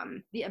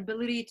the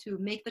ability to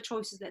make the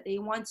choices that they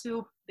want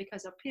to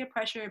because of peer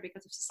pressure,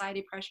 because of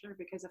society pressure,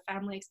 because of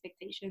family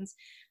expectations.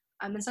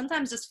 And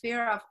sometimes just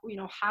fear of, you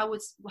know, how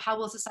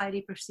will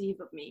society perceive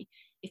of me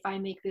if I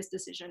make this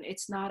decision?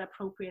 It's not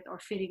appropriate or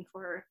fitting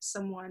for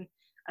someone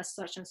as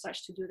such and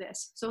such to do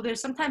this. So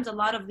there's sometimes a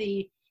lot of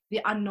the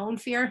unknown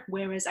fear,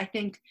 whereas I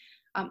think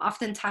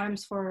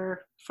oftentimes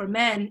for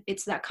men,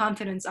 it's that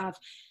confidence of,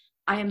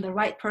 I am the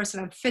right person,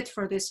 I'm fit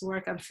for this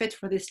work, I'm fit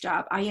for this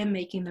job, I am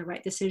making the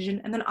right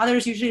decision. And then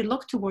others usually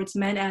look towards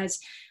men as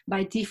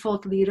by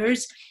default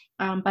leaders,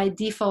 by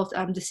default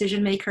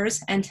decision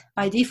makers, and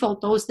by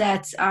default those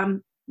that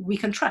we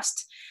can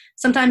trust.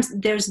 Sometimes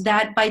there's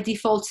that by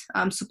default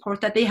support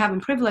that they have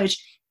and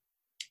privilege.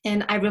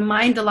 And I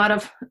remind a lot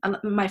of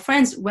my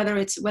friends, whether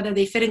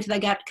they fit into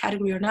that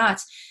category or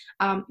not,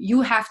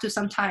 you have to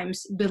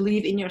sometimes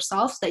believe in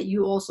yourself that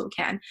you also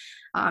can.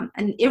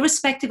 And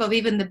irrespective of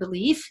even the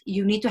belief,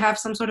 you need to have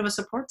some sort of a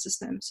support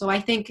system. So I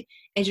think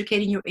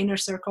educating your inner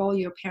circle,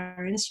 your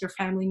parents, your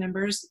family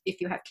members, if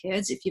you have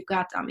kids, if you've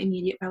got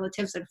immediate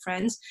relatives and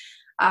friends,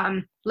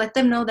 let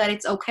them know that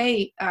it's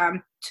okay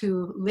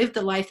to live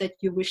the life that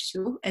you wish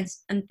to, and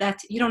that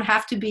you don't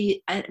have to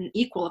be an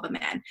equal of a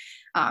man.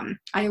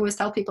 I always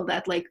tell people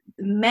that, like,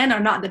 men are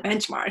not the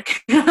benchmark.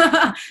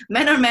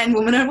 Men are men,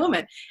 women are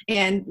women.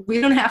 And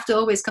we don't have to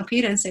always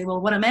compete and say, well,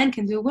 what a man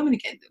can do, women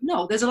can do.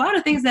 No, there's a lot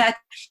of things that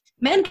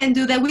men can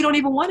do that we don't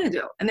even want to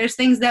do. And there's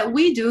things that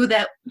we do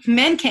that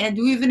men can't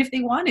do even if they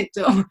wanted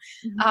to.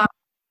 Mm-hmm.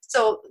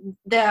 So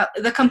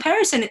the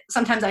comparison,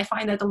 sometimes I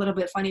find that a little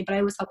bit funny, but I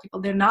always tell people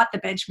they're not the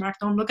benchmark.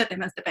 Don't look at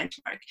them as the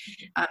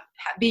benchmark.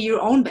 Be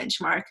your own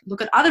benchmark.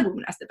 Look at other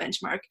women as the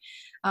benchmark.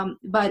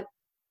 But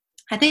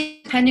I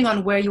think depending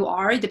on where you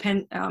are,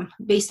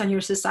 based on your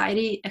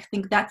society, I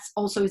think that's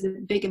also is a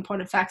big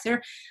important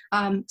factor.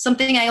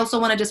 Something I also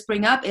want to just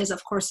bring up is,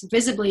 of course,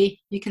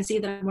 visibly, you can see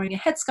that I'm wearing a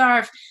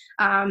headscarf.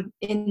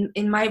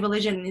 In my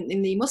religion,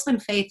 in the Muslim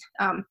faith,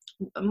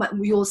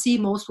 you'll see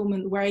most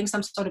women wearing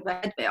some sort of a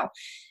head veil.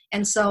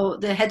 And so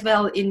the head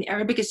veil in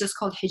Arabic is just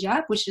called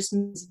hijab, which just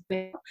means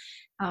veil.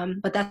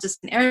 but that's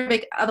just in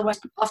Arabic. Otherwise,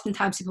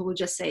 oftentimes people will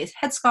just say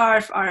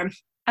headscarf, or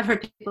I've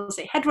heard people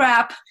say head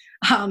wrap,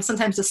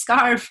 sometimes a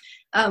scarf,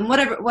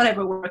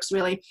 whatever works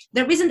really.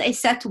 There isn't a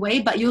set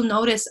way, but you'll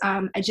notice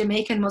a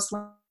Jamaican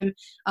Muslim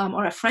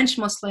or a French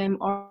Muslim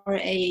or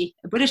a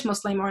British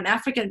Muslim or an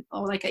African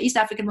or like an East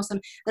African Muslim,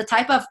 the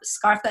type of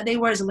scarf that they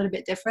wear is a little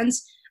bit different.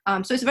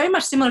 So it's very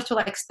much similar to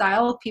like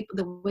style, people,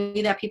 the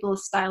way that people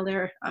style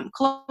their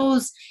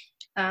clothes.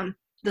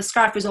 The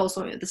scarf is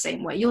also the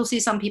same way. You'll see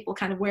some people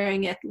kind of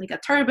wearing it like a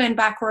turban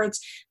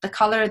backwards. The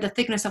color, the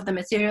thickness of the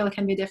material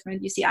can be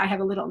different. You see, I have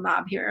a little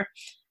knob here.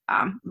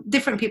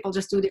 Different people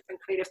just do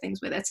different creative things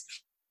with it.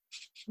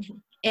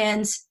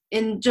 And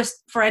in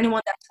just for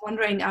anyone that's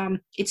wondering,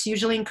 it's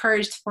usually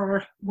encouraged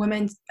for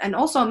women and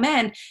also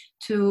men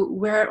to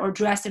wear or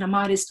dress in a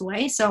modest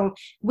way. So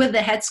with the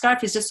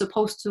headscarf, it's just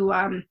supposed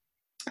to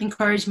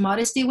encourage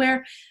modesty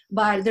wear,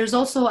 but there's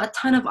also a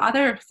ton of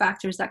other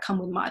factors that come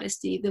with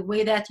modesty. The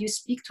way that you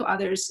speak to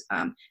others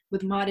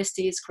with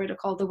modesty is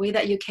critical. The way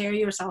that you carry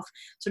yourself.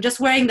 So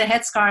just wearing the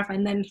headscarf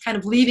and then kind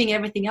of leaving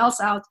everything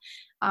else out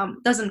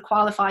doesn't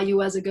qualify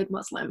you as a good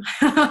Muslim.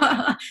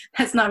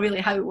 That's not really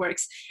how it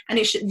works. And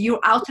your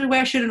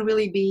outerwear shouldn't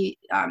really be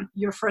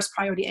your first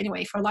priority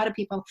anyway. For a lot of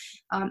people,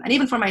 and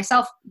even for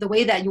myself, the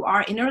way that you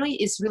are innerly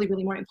is really,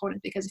 really more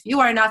important, because if you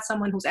are not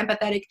someone who's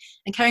empathetic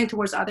and caring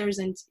towards others,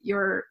 and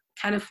you're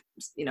kind of,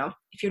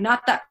 if you're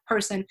not that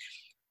person,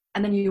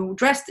 and then you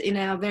dressed in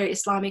a very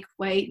Islamic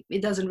way,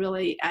 it doesn't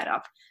really add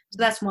up. So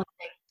that's one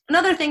thing.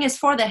 Another thing is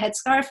for the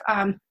headscarf,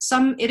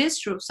 it is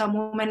true, some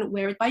women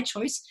wear it by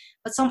choice,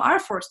 but some are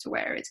forced to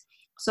wear it.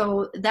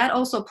 So that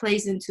also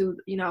plays into,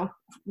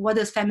 what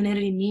does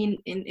femininity mean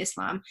in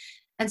Islam?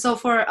 And so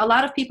for a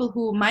lot of people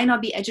who might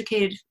not be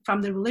educated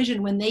from the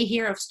religion, when they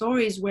hear of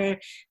stories where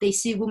they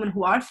see women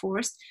who are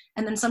forced,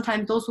 and then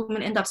sometimes those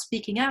women end up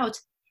speaking out,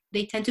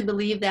 they tend to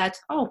believe that,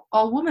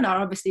 all women are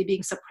obviously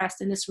being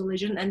suppressed in this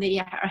religion and they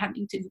are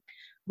having to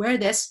wear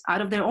this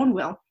out of their own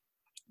will.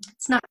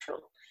 It's not true.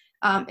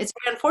 It's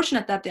very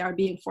unfortunate that they are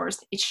being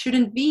forced. It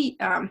shouldn't be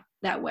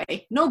that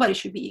way. Nobody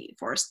should be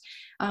forced.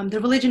 The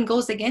religion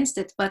goes against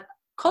it, but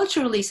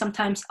culturally,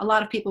 sometimes a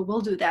lot of people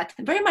will do that.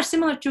 Very much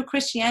similar to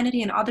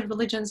Christianity and other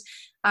religions,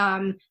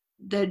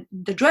 the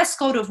dress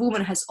code of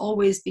women has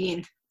always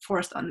been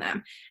forced on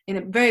them in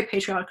a very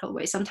patriarchal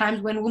way.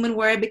 Sometimes when women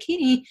wear a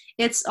bikini,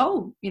 it's,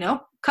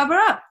 cover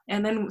up.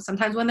 And then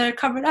sometimes when they're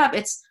covered up,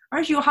 it's,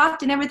 aren't you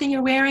hot in everything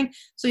you're wearing?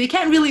 So you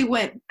can't really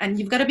win. And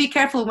you've got to be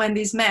careful when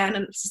these men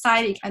and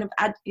society kind of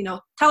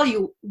tell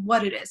you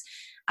what it is.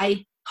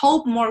 I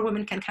hope more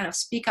women can kind of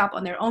speak up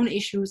on their own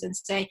issues and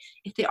say,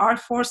 if they are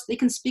forced, they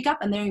can speak up,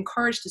 and they're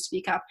encouraged to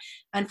speak up.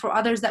 And for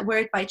others that wear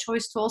it by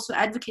choice, to also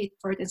advocate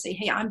for it and say,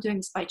 hey, I'm doing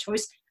this by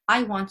choice.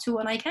 I want to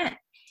and I can.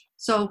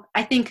 So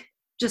I think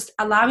just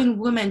allowing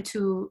women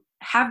to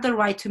have the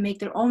right to make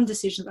their own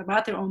decisions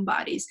about their own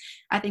bodies,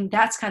 I think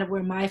that's kind of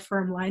where my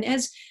firm line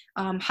is.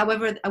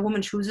 However a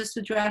woman chooses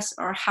to dress,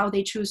 or how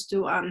they choose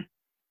to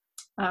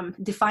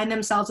define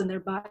themselves and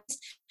their bodies,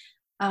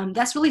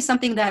 that's really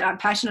something that I'm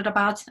passionate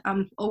about.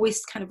 I'm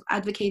always kind of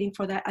advocating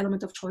for that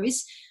element of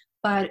choice.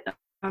 But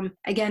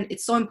again,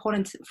 it's so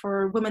important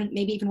for women,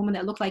 maybe even women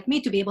that look like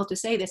me, to be able to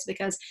say this,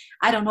 because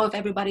I don't know if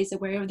everybody's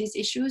aware of these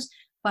issues.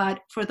 But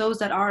for those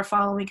that are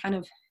following kind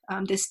of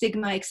the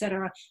stigma,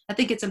 etc., I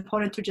think it's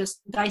important to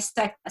just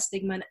dissect that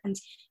stigma and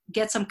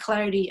get some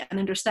clarity and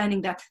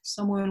understanding that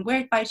some women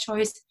wear it by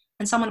choice,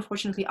 and some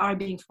unfortunately are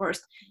being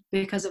forced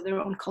because of their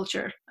own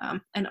culture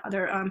and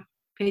other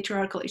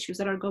patriarchal issues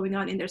that are going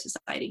on in their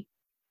society.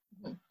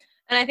 And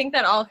I think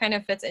that all kind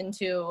of fits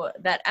into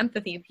that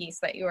empathy piece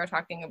that you were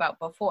talking about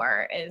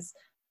before, is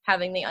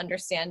having the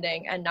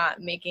understanding and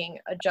not making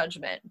a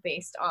judgment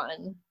based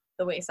on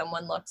the way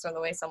someone looks or the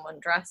way someone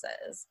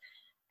dresses.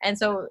 And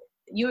so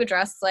you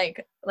address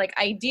like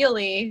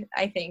ideally,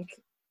 I think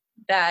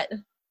that,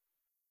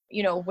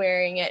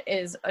 wearing it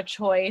is a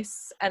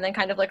choice, and then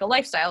kind of like a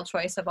lifestyle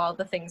choice of all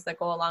the things that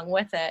go along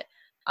with it.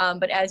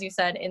 But as you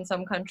said, in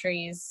some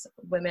countries,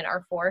 women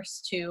are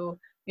forced to,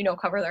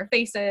 cover their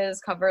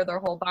faces, cover their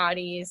whole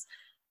bodies.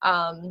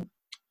 But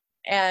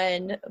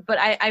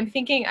I'm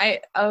thinking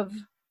of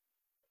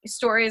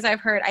stories I've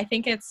heard. I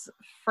think it's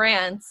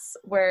France,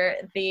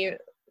 where the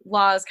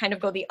laws kind of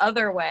go the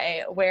other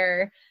way,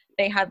 where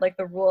they had like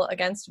the rule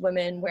against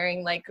women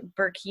wearing like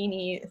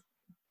burkini.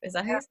 Is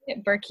that how you say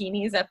it?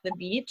 Burkinis at the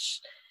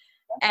beach.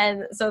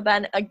 And so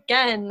then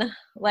again,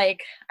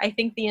 like, I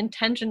think the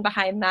intention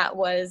behind that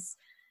was,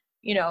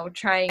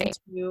 trying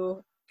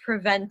to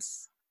prevent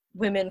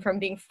women from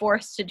being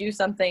forced to do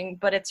something,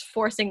 but it's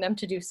forcing them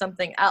to do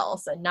something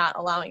else and not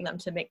allowing them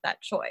to make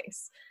that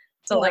choice.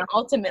 So like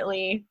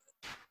ultimately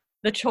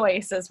the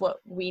choice is what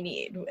we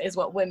need, is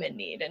what women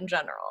need in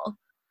general.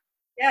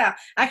 Yeah,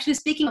 actually,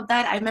 speaking of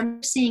that, I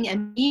remember seeing a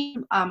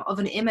meme of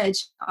an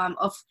image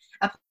of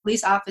a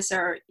police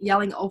officer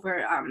yelling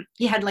over,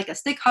 he had like a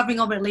stick hovering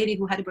over a lady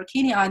who had a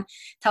burkini on,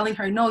 telling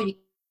her, no, you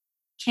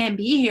can't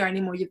be here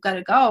anymore, you've got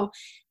to go.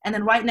 And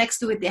then right next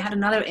to it, they had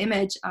another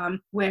image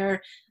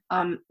where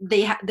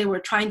they were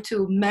trying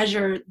to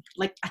measure,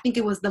 like, I think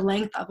it was the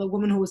length of a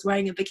woman who was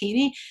wearing a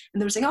bikini,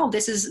 and they were saying, oh,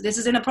 this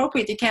is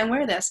inappropriate, you can't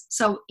wear this.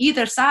 So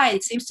either side,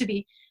 it seems to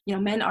be,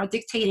 men are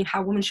dictating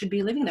how women should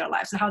be living their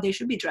lives and how they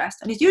should be dressed.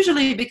 And it's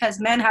usually because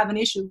men have an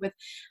issue with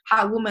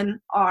how women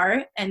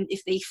are, and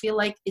if they feel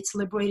like it's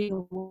liberating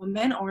a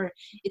woman or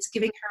it's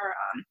giving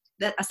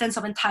her a sense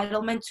of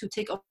entitlement to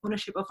take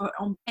ownership of her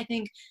own, I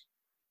think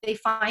they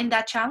find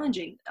that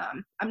challenging.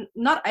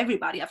 Not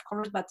everybody, of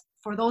course, but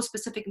for those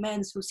specific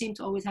men who seem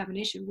to always have an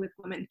issue with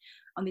women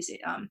on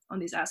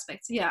these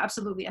aspects. Yeah,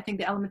 absolutely. I think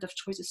the element of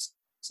choice is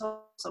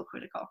so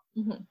critical.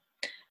 Mm-hmm.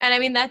 And I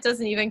mean, that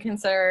doesn't even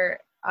consider,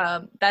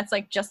 that's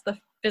like just the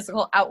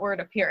physical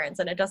outward appearance,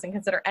 and it doesn't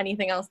consider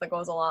anything else that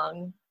goes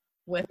along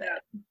with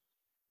it.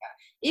 Yeah.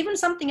 Even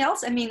something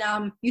else. I mean,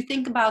 you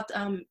think about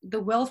the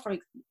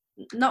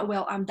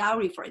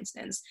dowry, for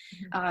instance.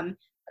 Mm-hmm.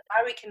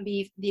 Dowry can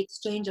be the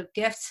exchange of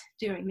gifts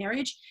during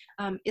marriage.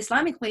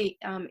 Islamically,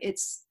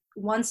 it's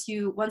once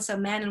a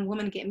man and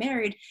woman get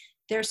married,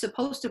 they're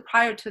supposed to,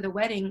 prior to the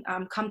wedding,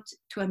 come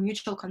to a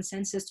mutual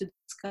consensus to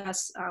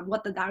discuss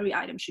what the dowry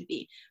item should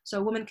be. So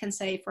a woman can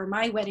say, for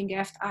my wedding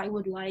gift, I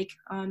would like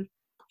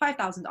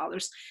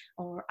 $5,000,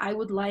 or I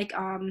would like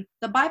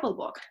the Bible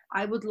book.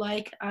 I would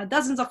like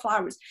dozens of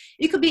flowers.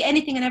 It could be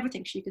anything and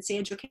everything. She could say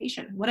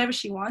education, whatever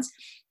she wants.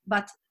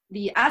 But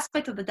the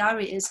aspect of the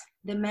dowry is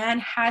the man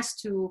has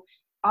to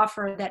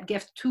offer that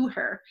gift to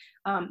her,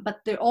 but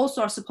they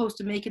also are supposed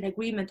to make an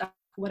agreement of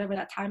whatever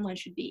that timeline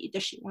should be.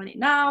 Does she want it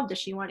now? Does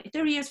she want it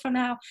 30 years from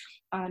now?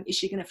 Is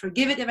she going to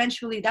forgive it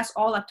eventually? That's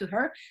all up to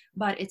her,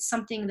 but it's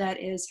something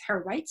that is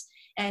her rights.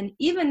 And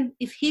even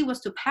if he was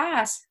to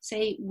pass,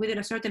 say, within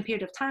a certain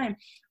period of time,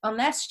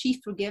 unless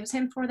she forgives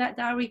him for that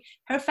dowry,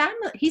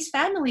 his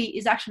family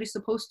is actually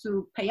supposed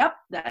to pay up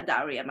that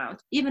dowry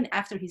amount, even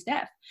after his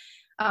death.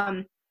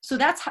 So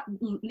that's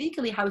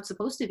legally how it's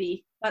supposed to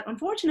be. But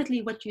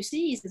unfortunately, what you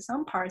see is in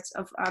some parts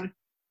of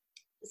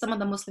some of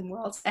the Muslim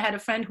worlds. I had a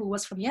friend who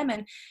was from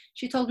Yemen.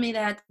 She told me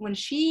that when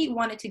she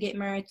wanted to get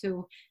married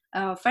to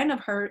a friend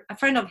of her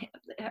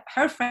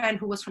friend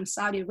who was from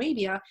Saudi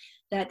Arabia,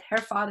 that her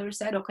father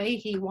said, okay,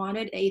 he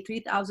wanted a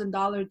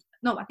 $3,000,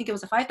 no, I think it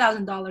was a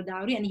 $5,000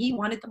 dowry, and he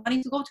wanted the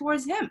money to go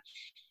towards him.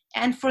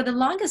 And for the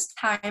longest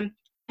time,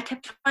 I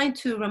kept trying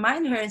to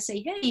remind her and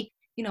say, hey,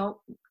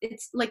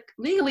 it's like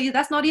legally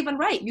that's not even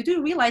right. You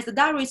do realize the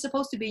dowry is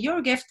supposed to be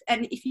your gift,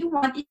 and if you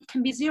want, it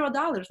can be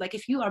 $0. Like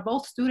if you are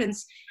both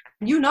students,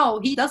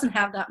 he doesn't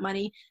have that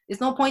money,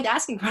 there's no point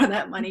asking for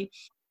that money.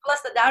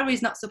 Plus, the dowry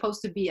is not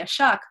supposed to be a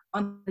shock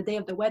on the day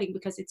of the wedding,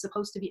 because it's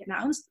supposed to be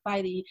announced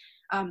by the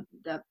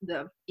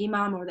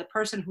imam or the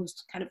person who's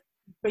kind of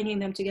bringing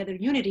them together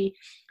in unity.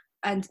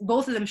 And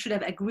both of them should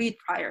have agreed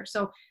prior.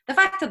 So the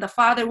fact that the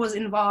father was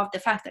involved, the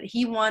fact that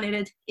he wanted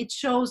it, it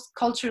shows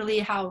culturally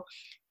how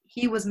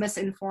he was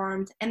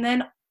misinformed. And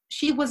then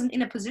she wasn't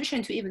in a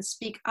position to even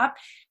speak up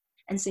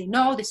and say,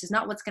 no, this is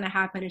not what's going to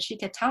happen. And she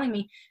kept telling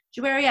me,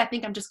 Juwairiya, I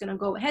think I'm just going to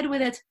go ahead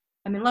with it.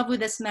 I'm in love with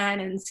this man,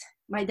 and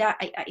my dad,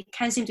 I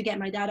can't seem to get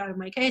my dad out of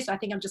my case, so I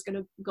think I'm just going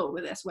to go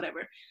with this,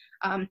 whatever.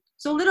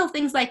 So little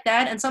things like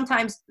that. And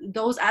sometimes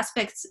those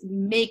aspects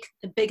make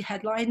the big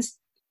headlines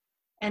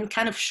and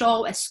kind of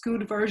show a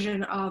skewed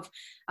version of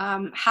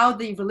how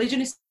the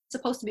religion is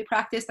supposed to be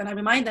practiced. And I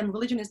remind them,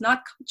 religion is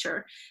not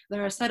culture.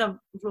 There are a set of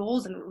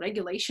rules and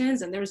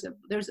regulations, and there's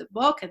a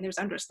book, and there's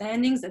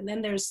understandings, and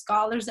then there's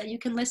scholars that you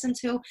can listen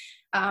to.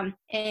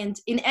 And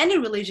in any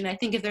religion, I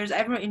think if there's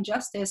ever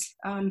injustice,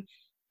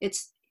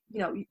 it's,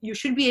 you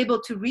should be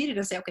able to read it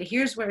and say, okay,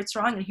 here's where it's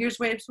wrong and here's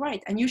where it's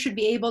right. And you should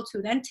be able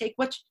to then take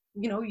what,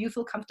 you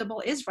feel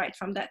comfortable is right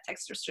from that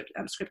text or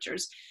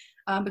scriptures.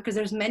 Because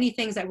there's many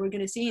things that we're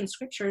going to see in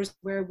scriptures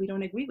where we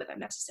don't agree with them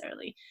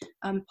necessarily.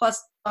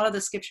 Plus, a lot of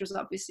the scriptures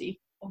obviously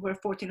over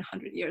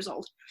 1,400 years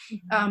old.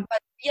 Mm-hmm. But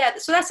yeah,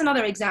 so that's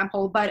another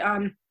example. But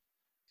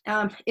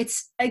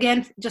it's,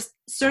 again, just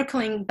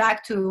circling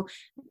back to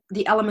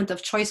the element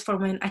of choice for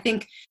women. I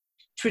think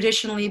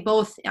traditionally,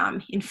 both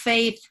in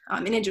faith,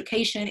 in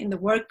education, in the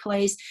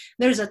workplace,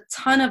 there's a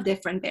ton of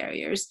different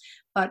barriers.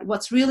 But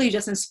what's really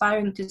just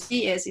inspiring to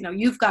see is,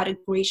 you've got a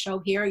great show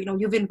here.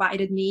 You've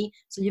invited me,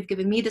 so you've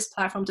given me this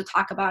platform to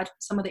talk about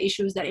some of the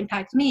issues that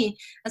impact me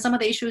and some of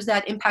the issues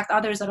that impact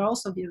others that are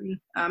also viewing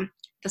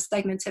the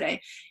segment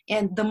today.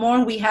 And the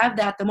more we have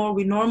that, the more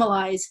we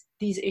normalize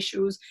these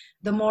issues,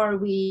 the more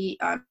we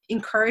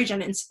encourage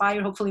and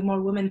inspire, hopefully,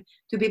 more women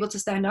to be able to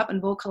stand up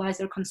and vocalize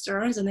their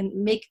concerns, and then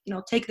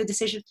take the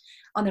decision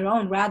on their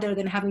own rather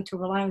than having to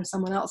rely on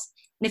someone else.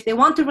 And if they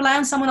want to rely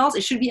on someone else,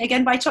 it should be,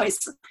 again, by choice.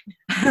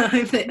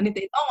 If they don't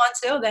want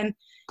to, then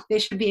they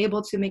should be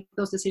able to make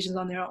those decisions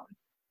on their own.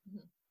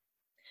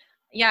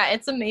 Yeah,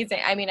 it's amazing.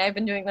 I mean, I've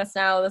been doing this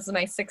now. This is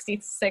my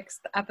 66th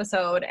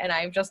episode, and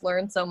I've just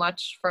learned so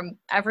much from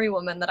every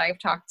woman that I've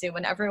talked to,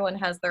 and everyone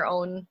has their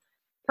own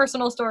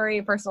personal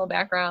story, personal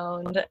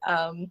background,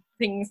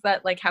 things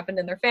that like happened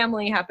in their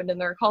family, happened in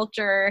their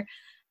culture.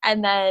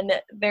 And then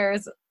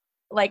there's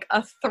like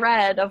a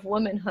thread of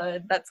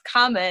womanhood that's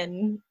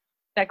common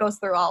that goes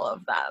through all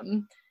of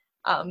them.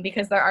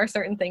 because there are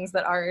certain things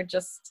that are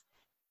just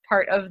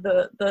part of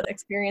the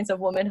experience of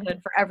womanhood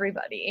for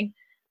everybody,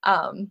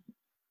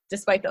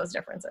 despite those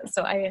differences.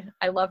 So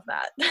I love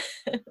that.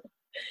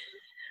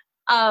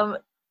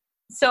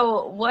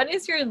 So what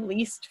is your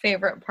least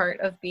favorite part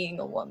of being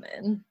a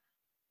woman?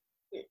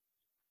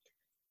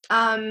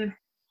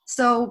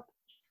 So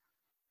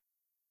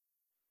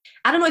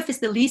I don't know if it's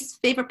the least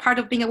favorite part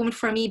of being a woman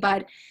for me,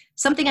 but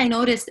something I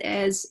noticed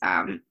is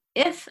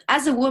if,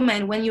 as a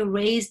woman, when you're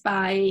raised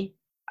by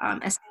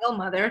a single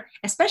mother,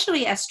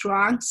 especially a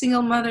strong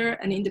single mother,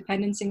 an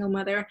independent single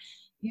mother,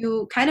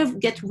 you kind of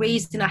get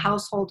raised in a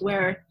household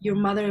where your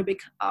mother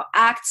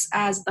acts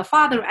as the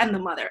father and the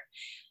mother.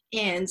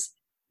 And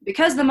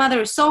because the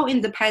mother is so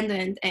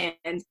independent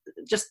and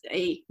just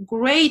a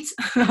great,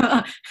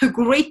 a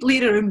great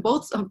leader in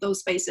both of those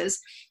spaces,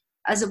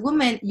 as a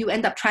woman, you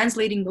end up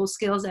translating those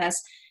skills as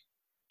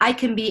I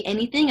can be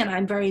anything and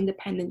I'm very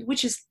independent,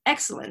 which is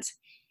excellent.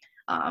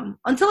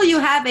 Until you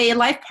have a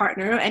life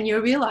partner and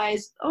you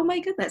realize, oh my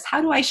goodness,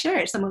 how do I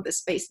share some of this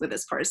space with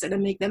this person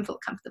and make them feel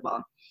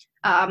comfortable?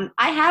 I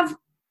have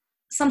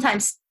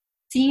sometimes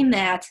seen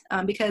that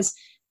because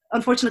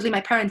unfortunately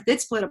my parents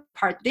did split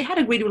apart. They had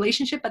a great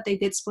relationship, but they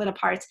did split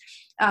apart.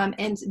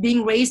 And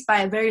being raised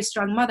by a very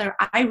strong mother,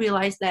 I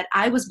realized that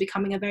I was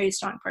becoming a very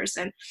strong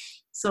person.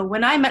 So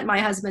when I met my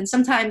husband,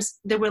 sometimes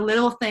there were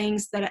little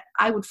things that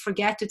I would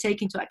forget to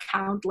take into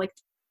account, like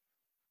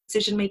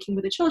decision making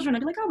with the children.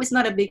 I'd be like, oh, it's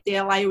not a big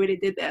deal. I already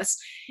did this.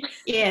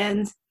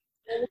 And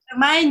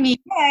remind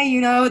me, yeah,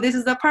 you know, this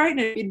is the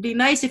partner. It'd be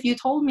nice if you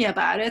told me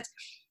about it.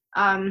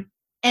 And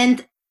I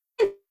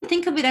didn't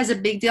think of it as a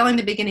big deal in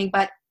the beginning,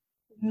 but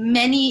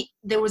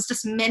there was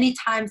just many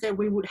times that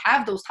we would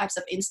have those types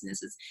of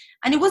instances.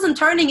 And it wasn't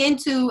turning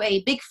into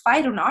a big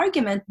fight or an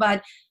argument,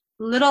 but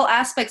little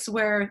aspects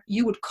where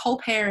you would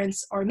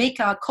co-parents or make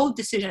a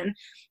co-decision.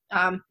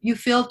 You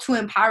feel too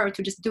empowered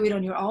to just do it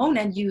on your own,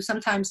 and you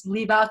sometimes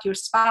leave out your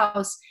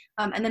spouse,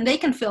 and then they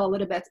can feel a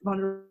little bit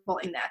vulnerable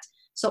in that.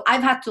 So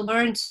I've had to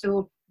learn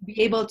to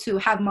be able to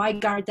have my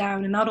guard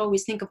down and not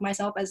always think of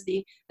myself as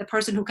the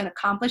person who can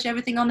accomplish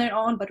everything on their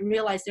own, but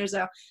realize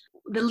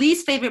the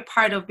least favorite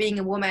part of being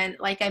a woman,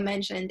 like I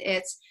mentioned,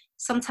 it's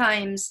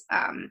sometimes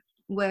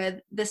with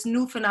this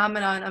new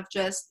phenomenon of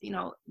just, you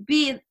know,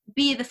 be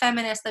the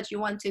feminist that you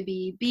want to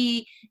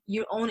be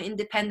your own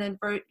independent,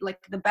 like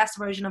the best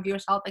version of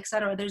yourself,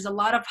 etc. There's a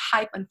lot of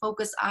hype and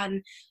focus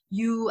on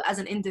you as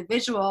an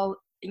individual,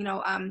 you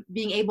know,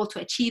 being able to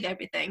achieve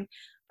everything.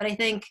 But I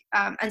think,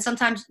 and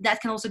sometimes that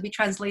can also be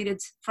translated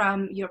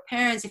from your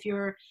parents if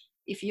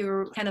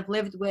you're kind of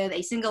lived with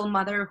a single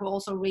mother who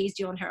also raised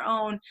you on her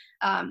own,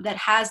 that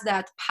has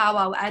that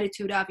powwow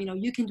attitude of, you know,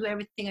 you can do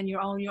everything on your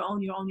own,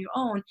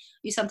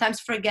 you sometimes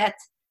forget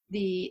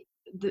the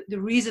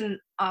reason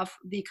of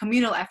the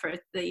communal effort,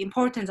 the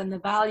importance and the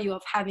value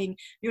of having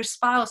your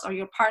spouse or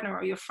your partner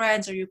or your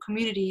friends or your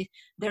community,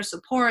 their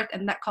support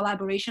and that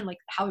collaboration, like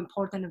how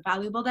important and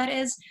valuable that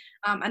is.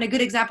 And a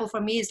good example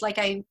for me is, like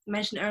I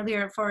mentioned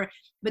earlier,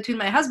 between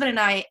my husband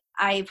and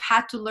I've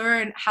had to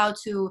learn how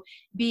to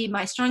be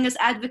my strongest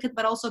advocate,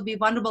 but also be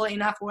vulnerable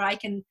enough where I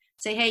can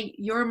say, hey,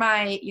 you're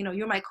my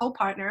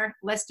co-partner,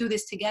 let's do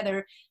this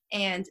together.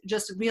 And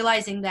just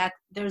realizing that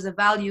there's a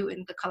value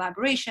in the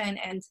collaboration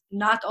and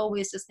not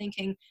always just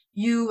thinking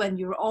you and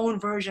your own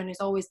version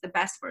is always the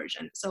best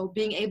version. So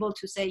being able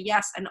to say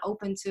yes and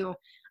open to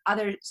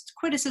other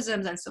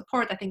criticisms and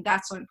support, I think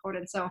that's so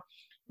important. So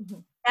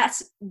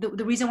that's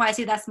the reason why I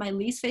say that's my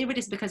least favorite,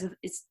 is because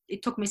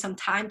it took me some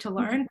time to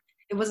learn.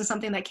 It wasn't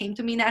something that came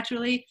to me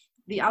naturally.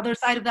 The other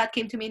side of that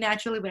came to me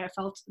naturally, where I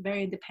felt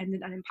very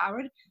independent and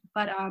empowered.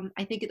 But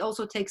I think it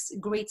also takes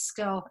great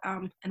skill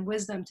and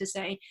wisdom to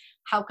say,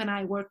 how can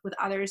I work with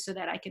others so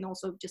that I can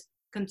also just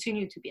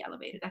continue to be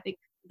elevated? I think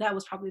that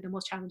was probably the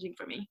most challenging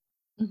for me.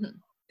 Mm-hmm.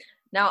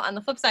 Now, on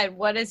the flip side,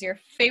 what is your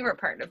favorite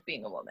part of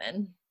being a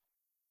woman?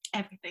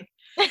 Everything.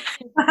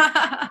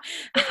 I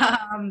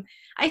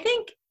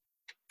think,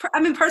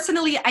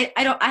 personally,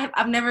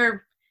 I've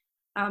never,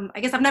 I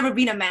guess I've never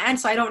been a man,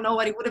 so I don't know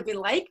what it would have been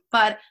like,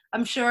 but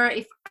I'm sure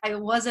if I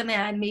was a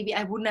man, maybe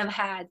I wouldn't have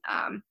had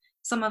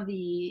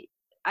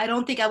I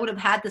don't think I would have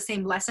had the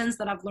same lessons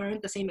that I've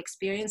learned, the same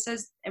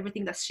experiences,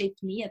 everything that's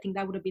shaped me. I think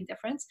that would have been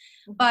different.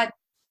 But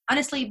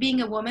honestly,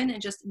 being a woman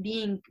and just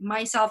being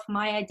myself,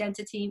 my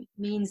identity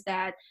means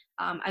that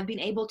I've been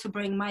able to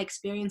bring my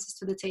experiences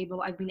to the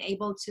table. I've been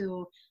able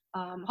to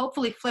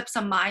hopefully flip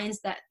some minds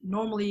that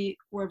normally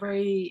were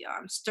very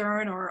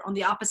stern or on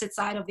the opposite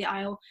side of the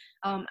aisle.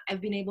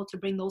 I've been able to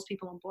bring those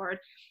people on board.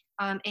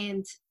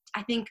 And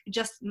I think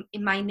just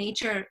in my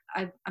nature,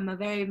 I'm a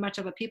very much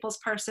of a people's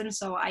person.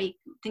 So I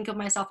think of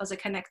myself as a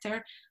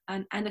connector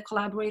and a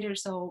collaborator.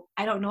 So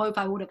I don't know if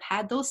I would have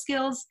had those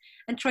skills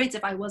and traits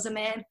if I was a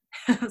man.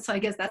 So I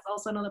guess that's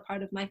also another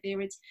part of my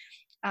favorites.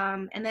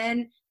 And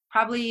then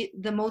probably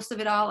the most of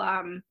it all,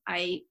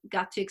 I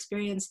got to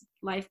experience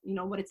life,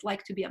 what it's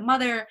like to be a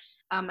mother.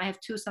 I have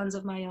 2 sons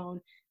of my own.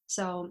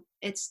 So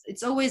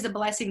it's always a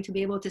blessing to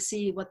be able to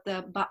see what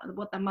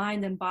the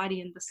mind and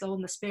body and the soul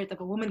and the spirit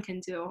of a woman can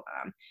do.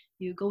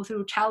 You go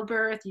through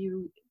childbirth,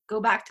 you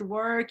go back to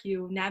work,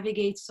 you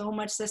navigate so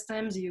much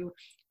systems, you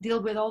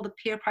deal with all the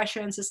peer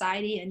pressure in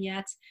society, and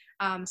yet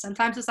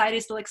sometimes society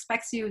still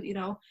expects you,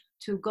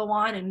 to go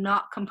on and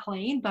not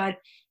complain. But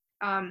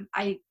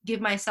I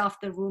give myself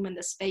the room and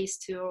the space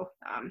to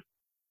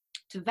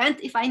vent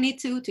if I need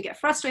to get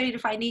frustrated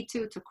if I need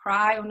to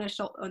cry on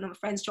a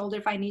friend's shoulder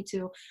if I need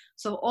to.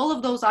 So all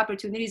of those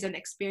opportunities and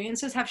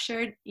experiences have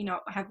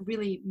have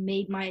really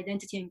made my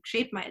identity and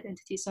shaped my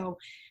identity. So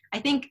I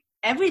think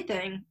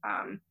everything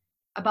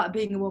about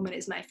being a woman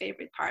is my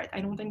favorite part.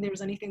 I don't think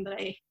there's anything that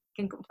I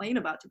can complain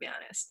about, to be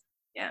honest.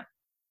 Yeah.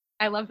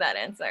 I love that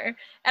answer.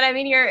 And I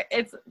mean,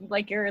 it's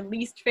like your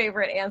least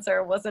favorite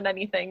answer wasn't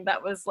anything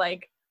that was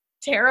like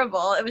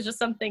terrible. It was just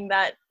something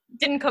that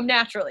didn't come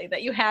naturally,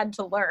 that you had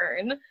to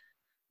learn.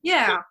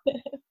 Yeah.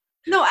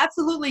 No,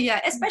 absolutely.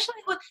 Yeah. Especially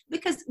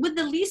because with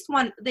the least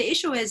one, the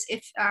issue is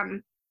if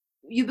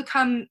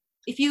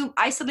you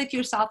isolate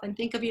yourself and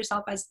think of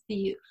yourself as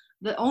the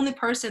only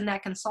person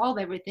that can solve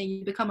everything,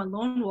 you become a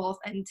lone wolf,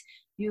 and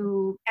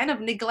you kind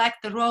of neglect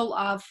the role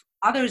of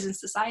others in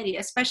society,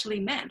 especially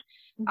men.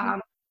 Mm-hmm.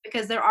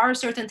 Because there are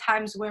certain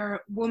times where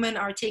women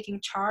are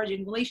taking charge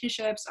in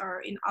relationships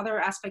or in other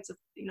aspects of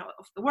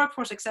of the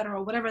workforce, etc.,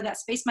 or whatever that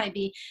space might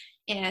be,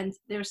 and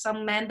there's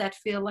some men that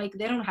feel like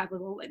they don't have a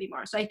role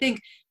anymore. So I think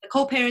the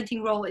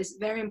co-parenting role is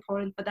very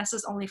important, but that's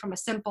just only from a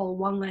simple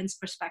one lens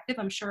perspective.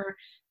 I'm sure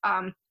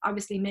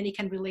obviously many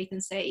can relate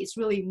and say it's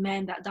really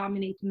men that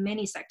dominate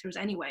many sectors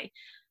anyway,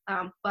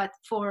 but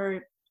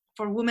for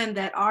women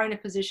that are in a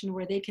position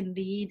where they can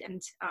lead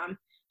and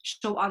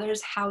show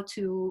others how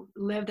to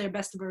live their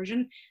best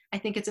version, I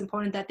think it's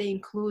important that they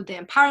include the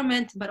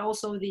empowerment, but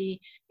also the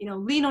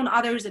lean on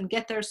others and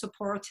get their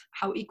support,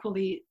 how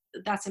equally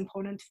that's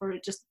important for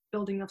just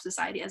building of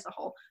society as a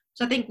whole.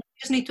 So I think we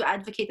just need to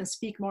advocate and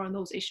speak more on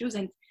those issues,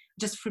 and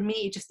just for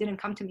me it just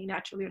didn't come to me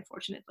naturally,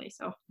 unfortunately,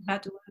 so I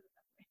had to learn it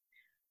that way.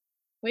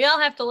 We all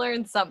have to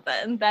learn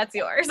something. That's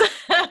yours.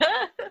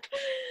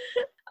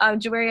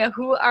 Juwairiya,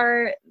 who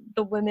are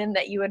the women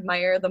that you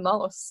admire the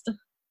most?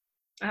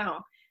 Oh,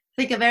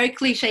 I think a very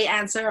cliche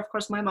answer, of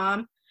course, my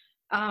mom.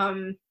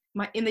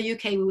 In the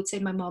UK, we would say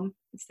my mom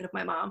instead of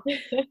my mom.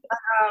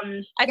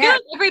 I feel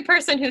like every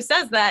person who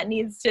says that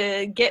needs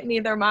to get me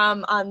their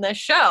mom on the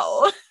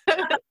show.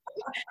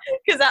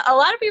 Because a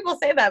lot of people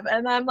say that,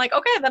 and I'm like,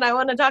 okay, then I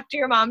want to talk to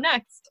your mom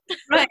next.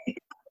 Right.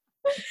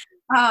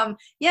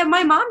 Yeah,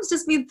 my mom's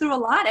just been through a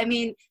lot. I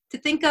mean, to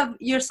think of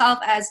yourself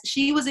as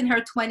she was in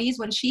her 20s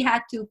when she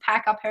had to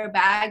pack up her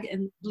bag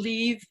and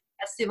leave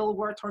a civil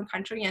war torn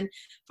country, and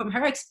from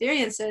her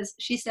experiences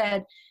she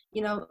said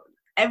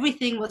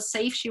everything was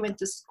safe. She went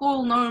to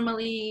school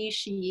normally,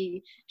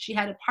 she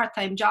had a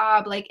part-time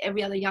job like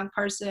every other young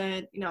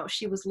person,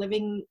 she was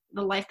living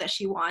the life that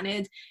she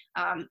wanted.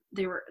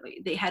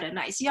 They had a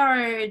nice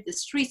yard, the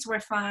streets were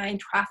fine,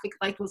 traffic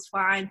light was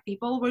fine,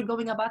 people were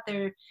going about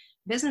their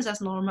business as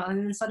normal, and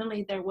then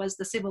suddenly there was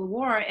the civil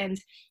war, and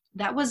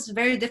that was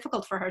very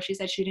difficult for her. She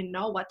said she didn't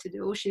know what to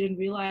do. She didn't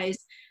realize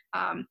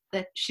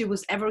that she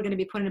was ever going to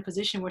be put in a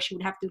position where she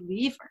would have to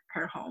leave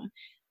her home.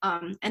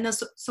 And then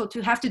so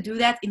to have to do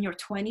that in your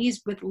 20s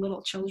with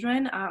little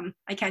children,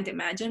 I can't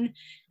imagine.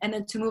 And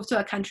then to move to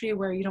a country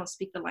where you don't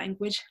speak the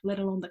language, let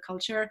alone the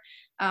culture.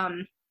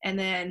 And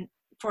then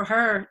for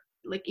her,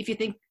 like if you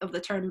think of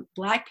the term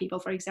Black people,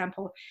 for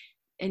example,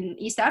 in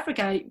East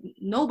Africa,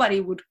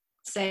 nobody would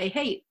say,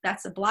 hey,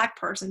 that's a Black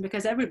person,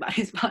 because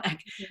everybody's Black.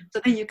 Mm-hmm.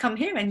 So then you come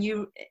here and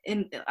you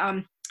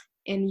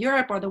in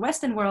Europe or the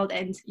Western world,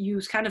 and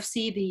you kind of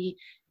see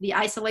the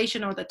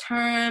isolation or the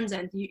terms,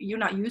 and you're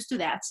not used to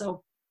that.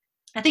 So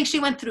I think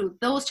she went through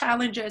those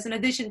challenges. In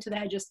addition to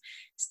that, just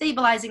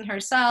stabilizing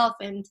herself,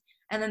 and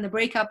then the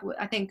breakup.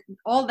 I think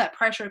all that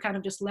pressure kind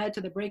of just led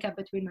to the breakup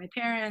between my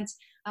parents.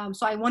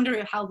 So I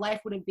wonder how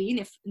life would have been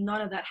if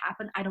none of that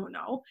happened. I don't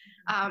know.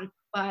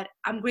 But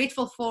I'm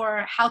grateful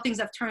for how things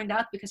have turned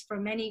out, because for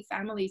many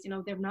families,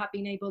 they've not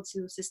been able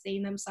to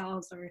sustain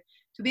themselves or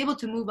to be able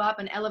to move up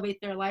and elevate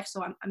their life.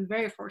 So I'm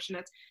very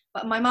fortunate.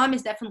 But my mom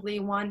is definitely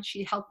one.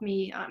 She helped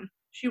me.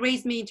 She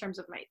raised me in terms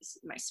of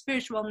my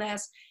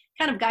spiritualness,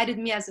 kind of guided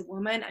me as a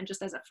woman and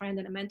just as a friend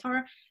and a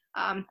mentor.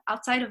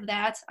 Outside of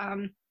that,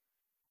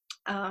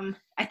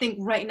 I think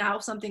right now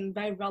something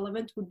very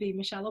relevant would be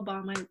Michelle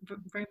Obama. I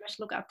very much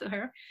look up to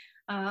her.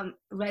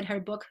 Read her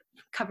book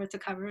cover to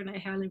cover, and I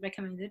highly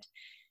recommend it.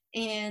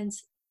 And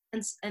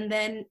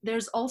then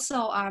there's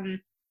also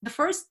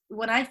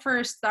when I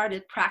first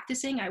started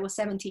practicing, I was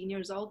 17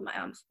 years old.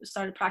 I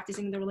started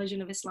practicing the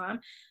religion of Islam.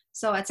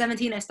 So at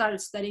 17, I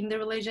started studying the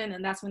religion,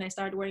 and that's when I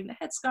started wearing the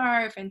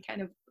headscarf and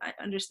kind of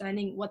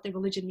understanding what the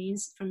religion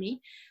means for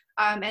me.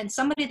 And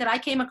somebody that I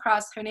came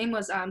across, her name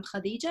was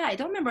Khadija. I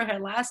don't remember her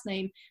last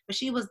name, but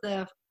she was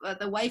the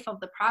wife of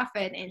the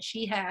Prophet, and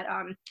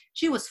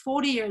she was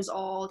 40 years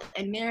old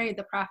and married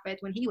the Prophet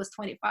when he was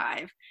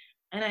 25.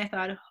 And I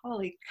thought,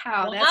 holy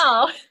cow,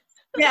 wow.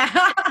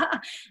 Yeah,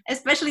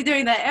 especially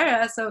during that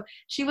era. So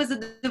she was a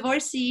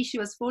divorcee. She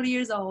was 40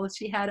 years old.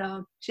 She had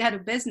a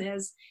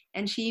business,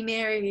 and she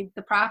married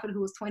the prophet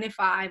who was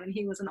 25, and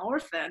he was an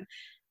orphan.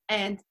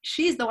 And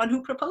she's the one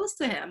who proposed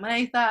to him. And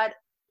I thought,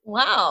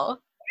 Wow.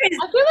 I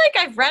feel like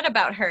I've read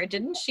about her.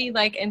 Didn't she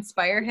like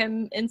inspire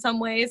him in some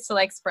ways to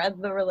like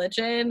spread the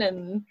religion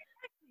and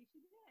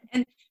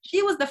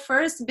she was the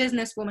first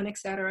businesswoman,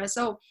 etc.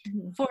 So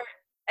for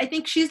I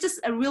think she's just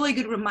a really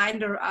good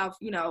reminder of,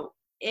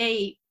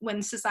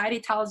 when society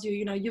tells you,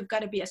 you've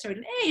got to be a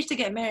certain age to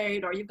get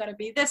married, or you've got to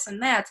be this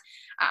and that.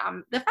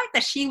 The fact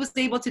that she was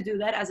able to do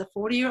that as a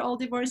 40-year-old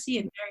divorcee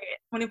and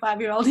marry a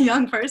 25-year-old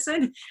young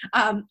person,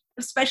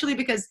 especially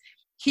because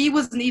he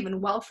wasn't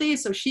even wealthy,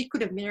 so she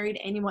could have married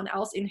anyone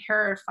else in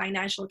her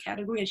financial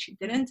category, and she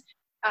didn't.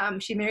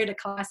 She married a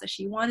class that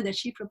she wanted, and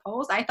she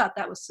proposed. I thought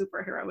that was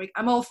super heroic.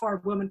 I'm all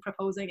for women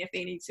proposing if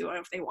they need to or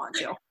if they want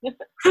to.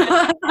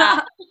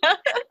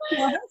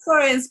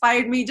 Sort of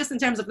inspired me just in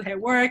terms of her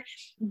work,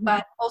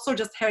 but also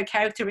just her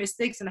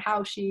characteristics and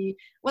how she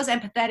was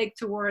empathetic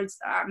towards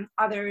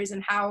others,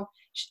 and how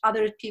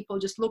other people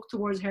just looked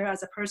towards her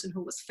as a person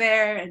who was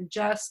fair and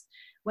just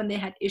when they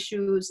had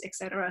issues,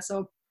 etc.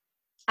 So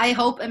I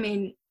hope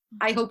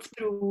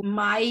through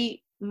my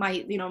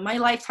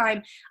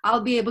lifetime,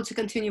 I'll be able to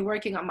continue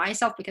working on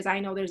myself, because I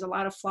know there's a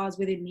lot of flaws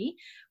within me.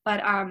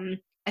 But I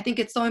think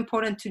it's so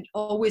important to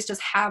always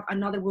just have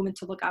another woman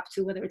to look up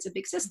to, whether it's a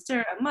big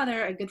sister, a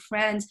mother, a good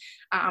friend,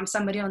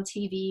 somebody on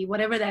TV,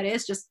 whatever that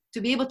is, just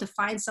to be able to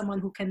find someone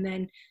who can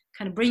then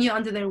kind of bring you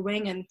under their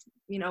wing and,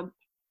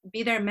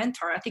 be their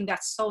mentor. I think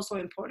that's so, so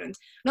important,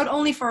 not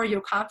only for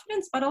your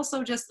confidence, but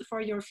also just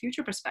for your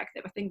future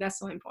perspective. I think that's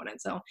so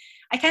important. So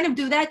I kind of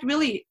do that.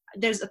 Really,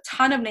 there's a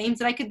ton of names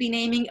that I could be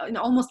naming in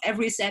almost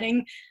every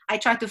setting. I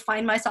try to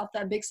find myself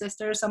that big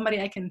sister, somebody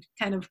I can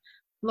kind of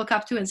look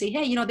up to and say,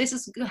 hey, this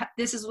is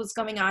what's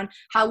going on.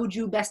 How would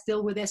you best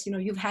deal with this?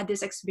 You've had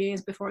this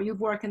experience before. You've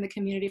worked in the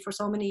community for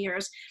so many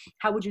years.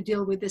 How would you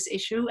deal with this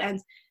issue?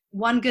 And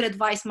one good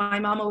advice my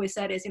mom always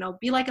said is,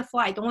 be like a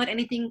fly. Don't let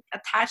anything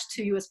attach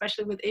to you,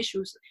 especially with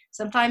issues.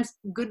 Sometimes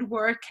good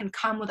work can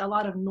come with a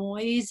lot of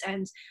noise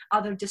and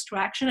other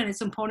distraction, and it's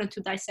important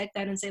to dissect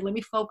that and say, let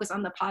me focus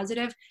on the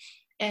positive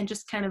and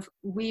just kind of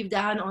weave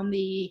down on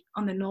the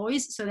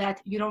noise so that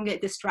you don't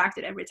get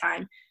distracted every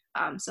time.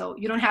 So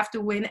you don't have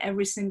to win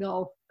every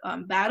single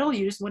battle.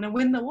 You just want to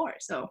win the war.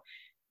 So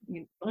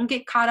you don't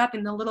get caught up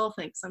in the little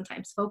things.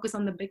 Sometimes focus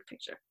on the big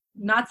picture.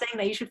 Not saying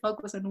that you should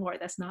focus on war.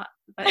 That's not,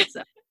 but it's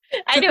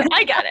I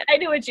got it. I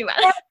knew what you meant.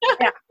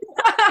 Yeah.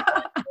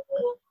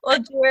 Well,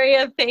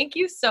 Juria, thank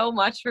you so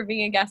much for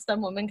being a guest on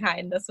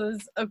Womankind. This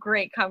was a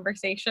great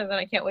conversation, and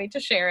I can't wait to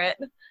share it.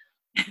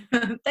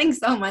 Thanks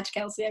so much,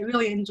 Kelsey. I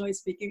really enjoyed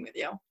speaking with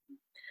you.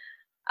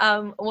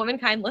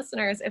 Womankind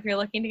listeners, if you're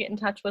looking to get in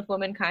touch with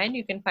Womankind,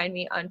 you can find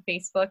me on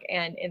Facebook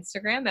and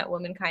Instagram at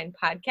Womankind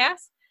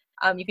Podcast.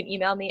 You can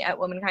email me at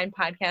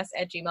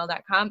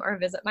womankindpodcast@gmail.com or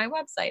visit my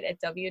website at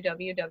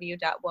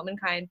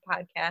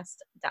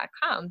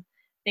www.womankindpodcast.com.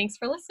 Thanks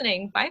for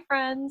listening. Bye,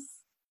 friends.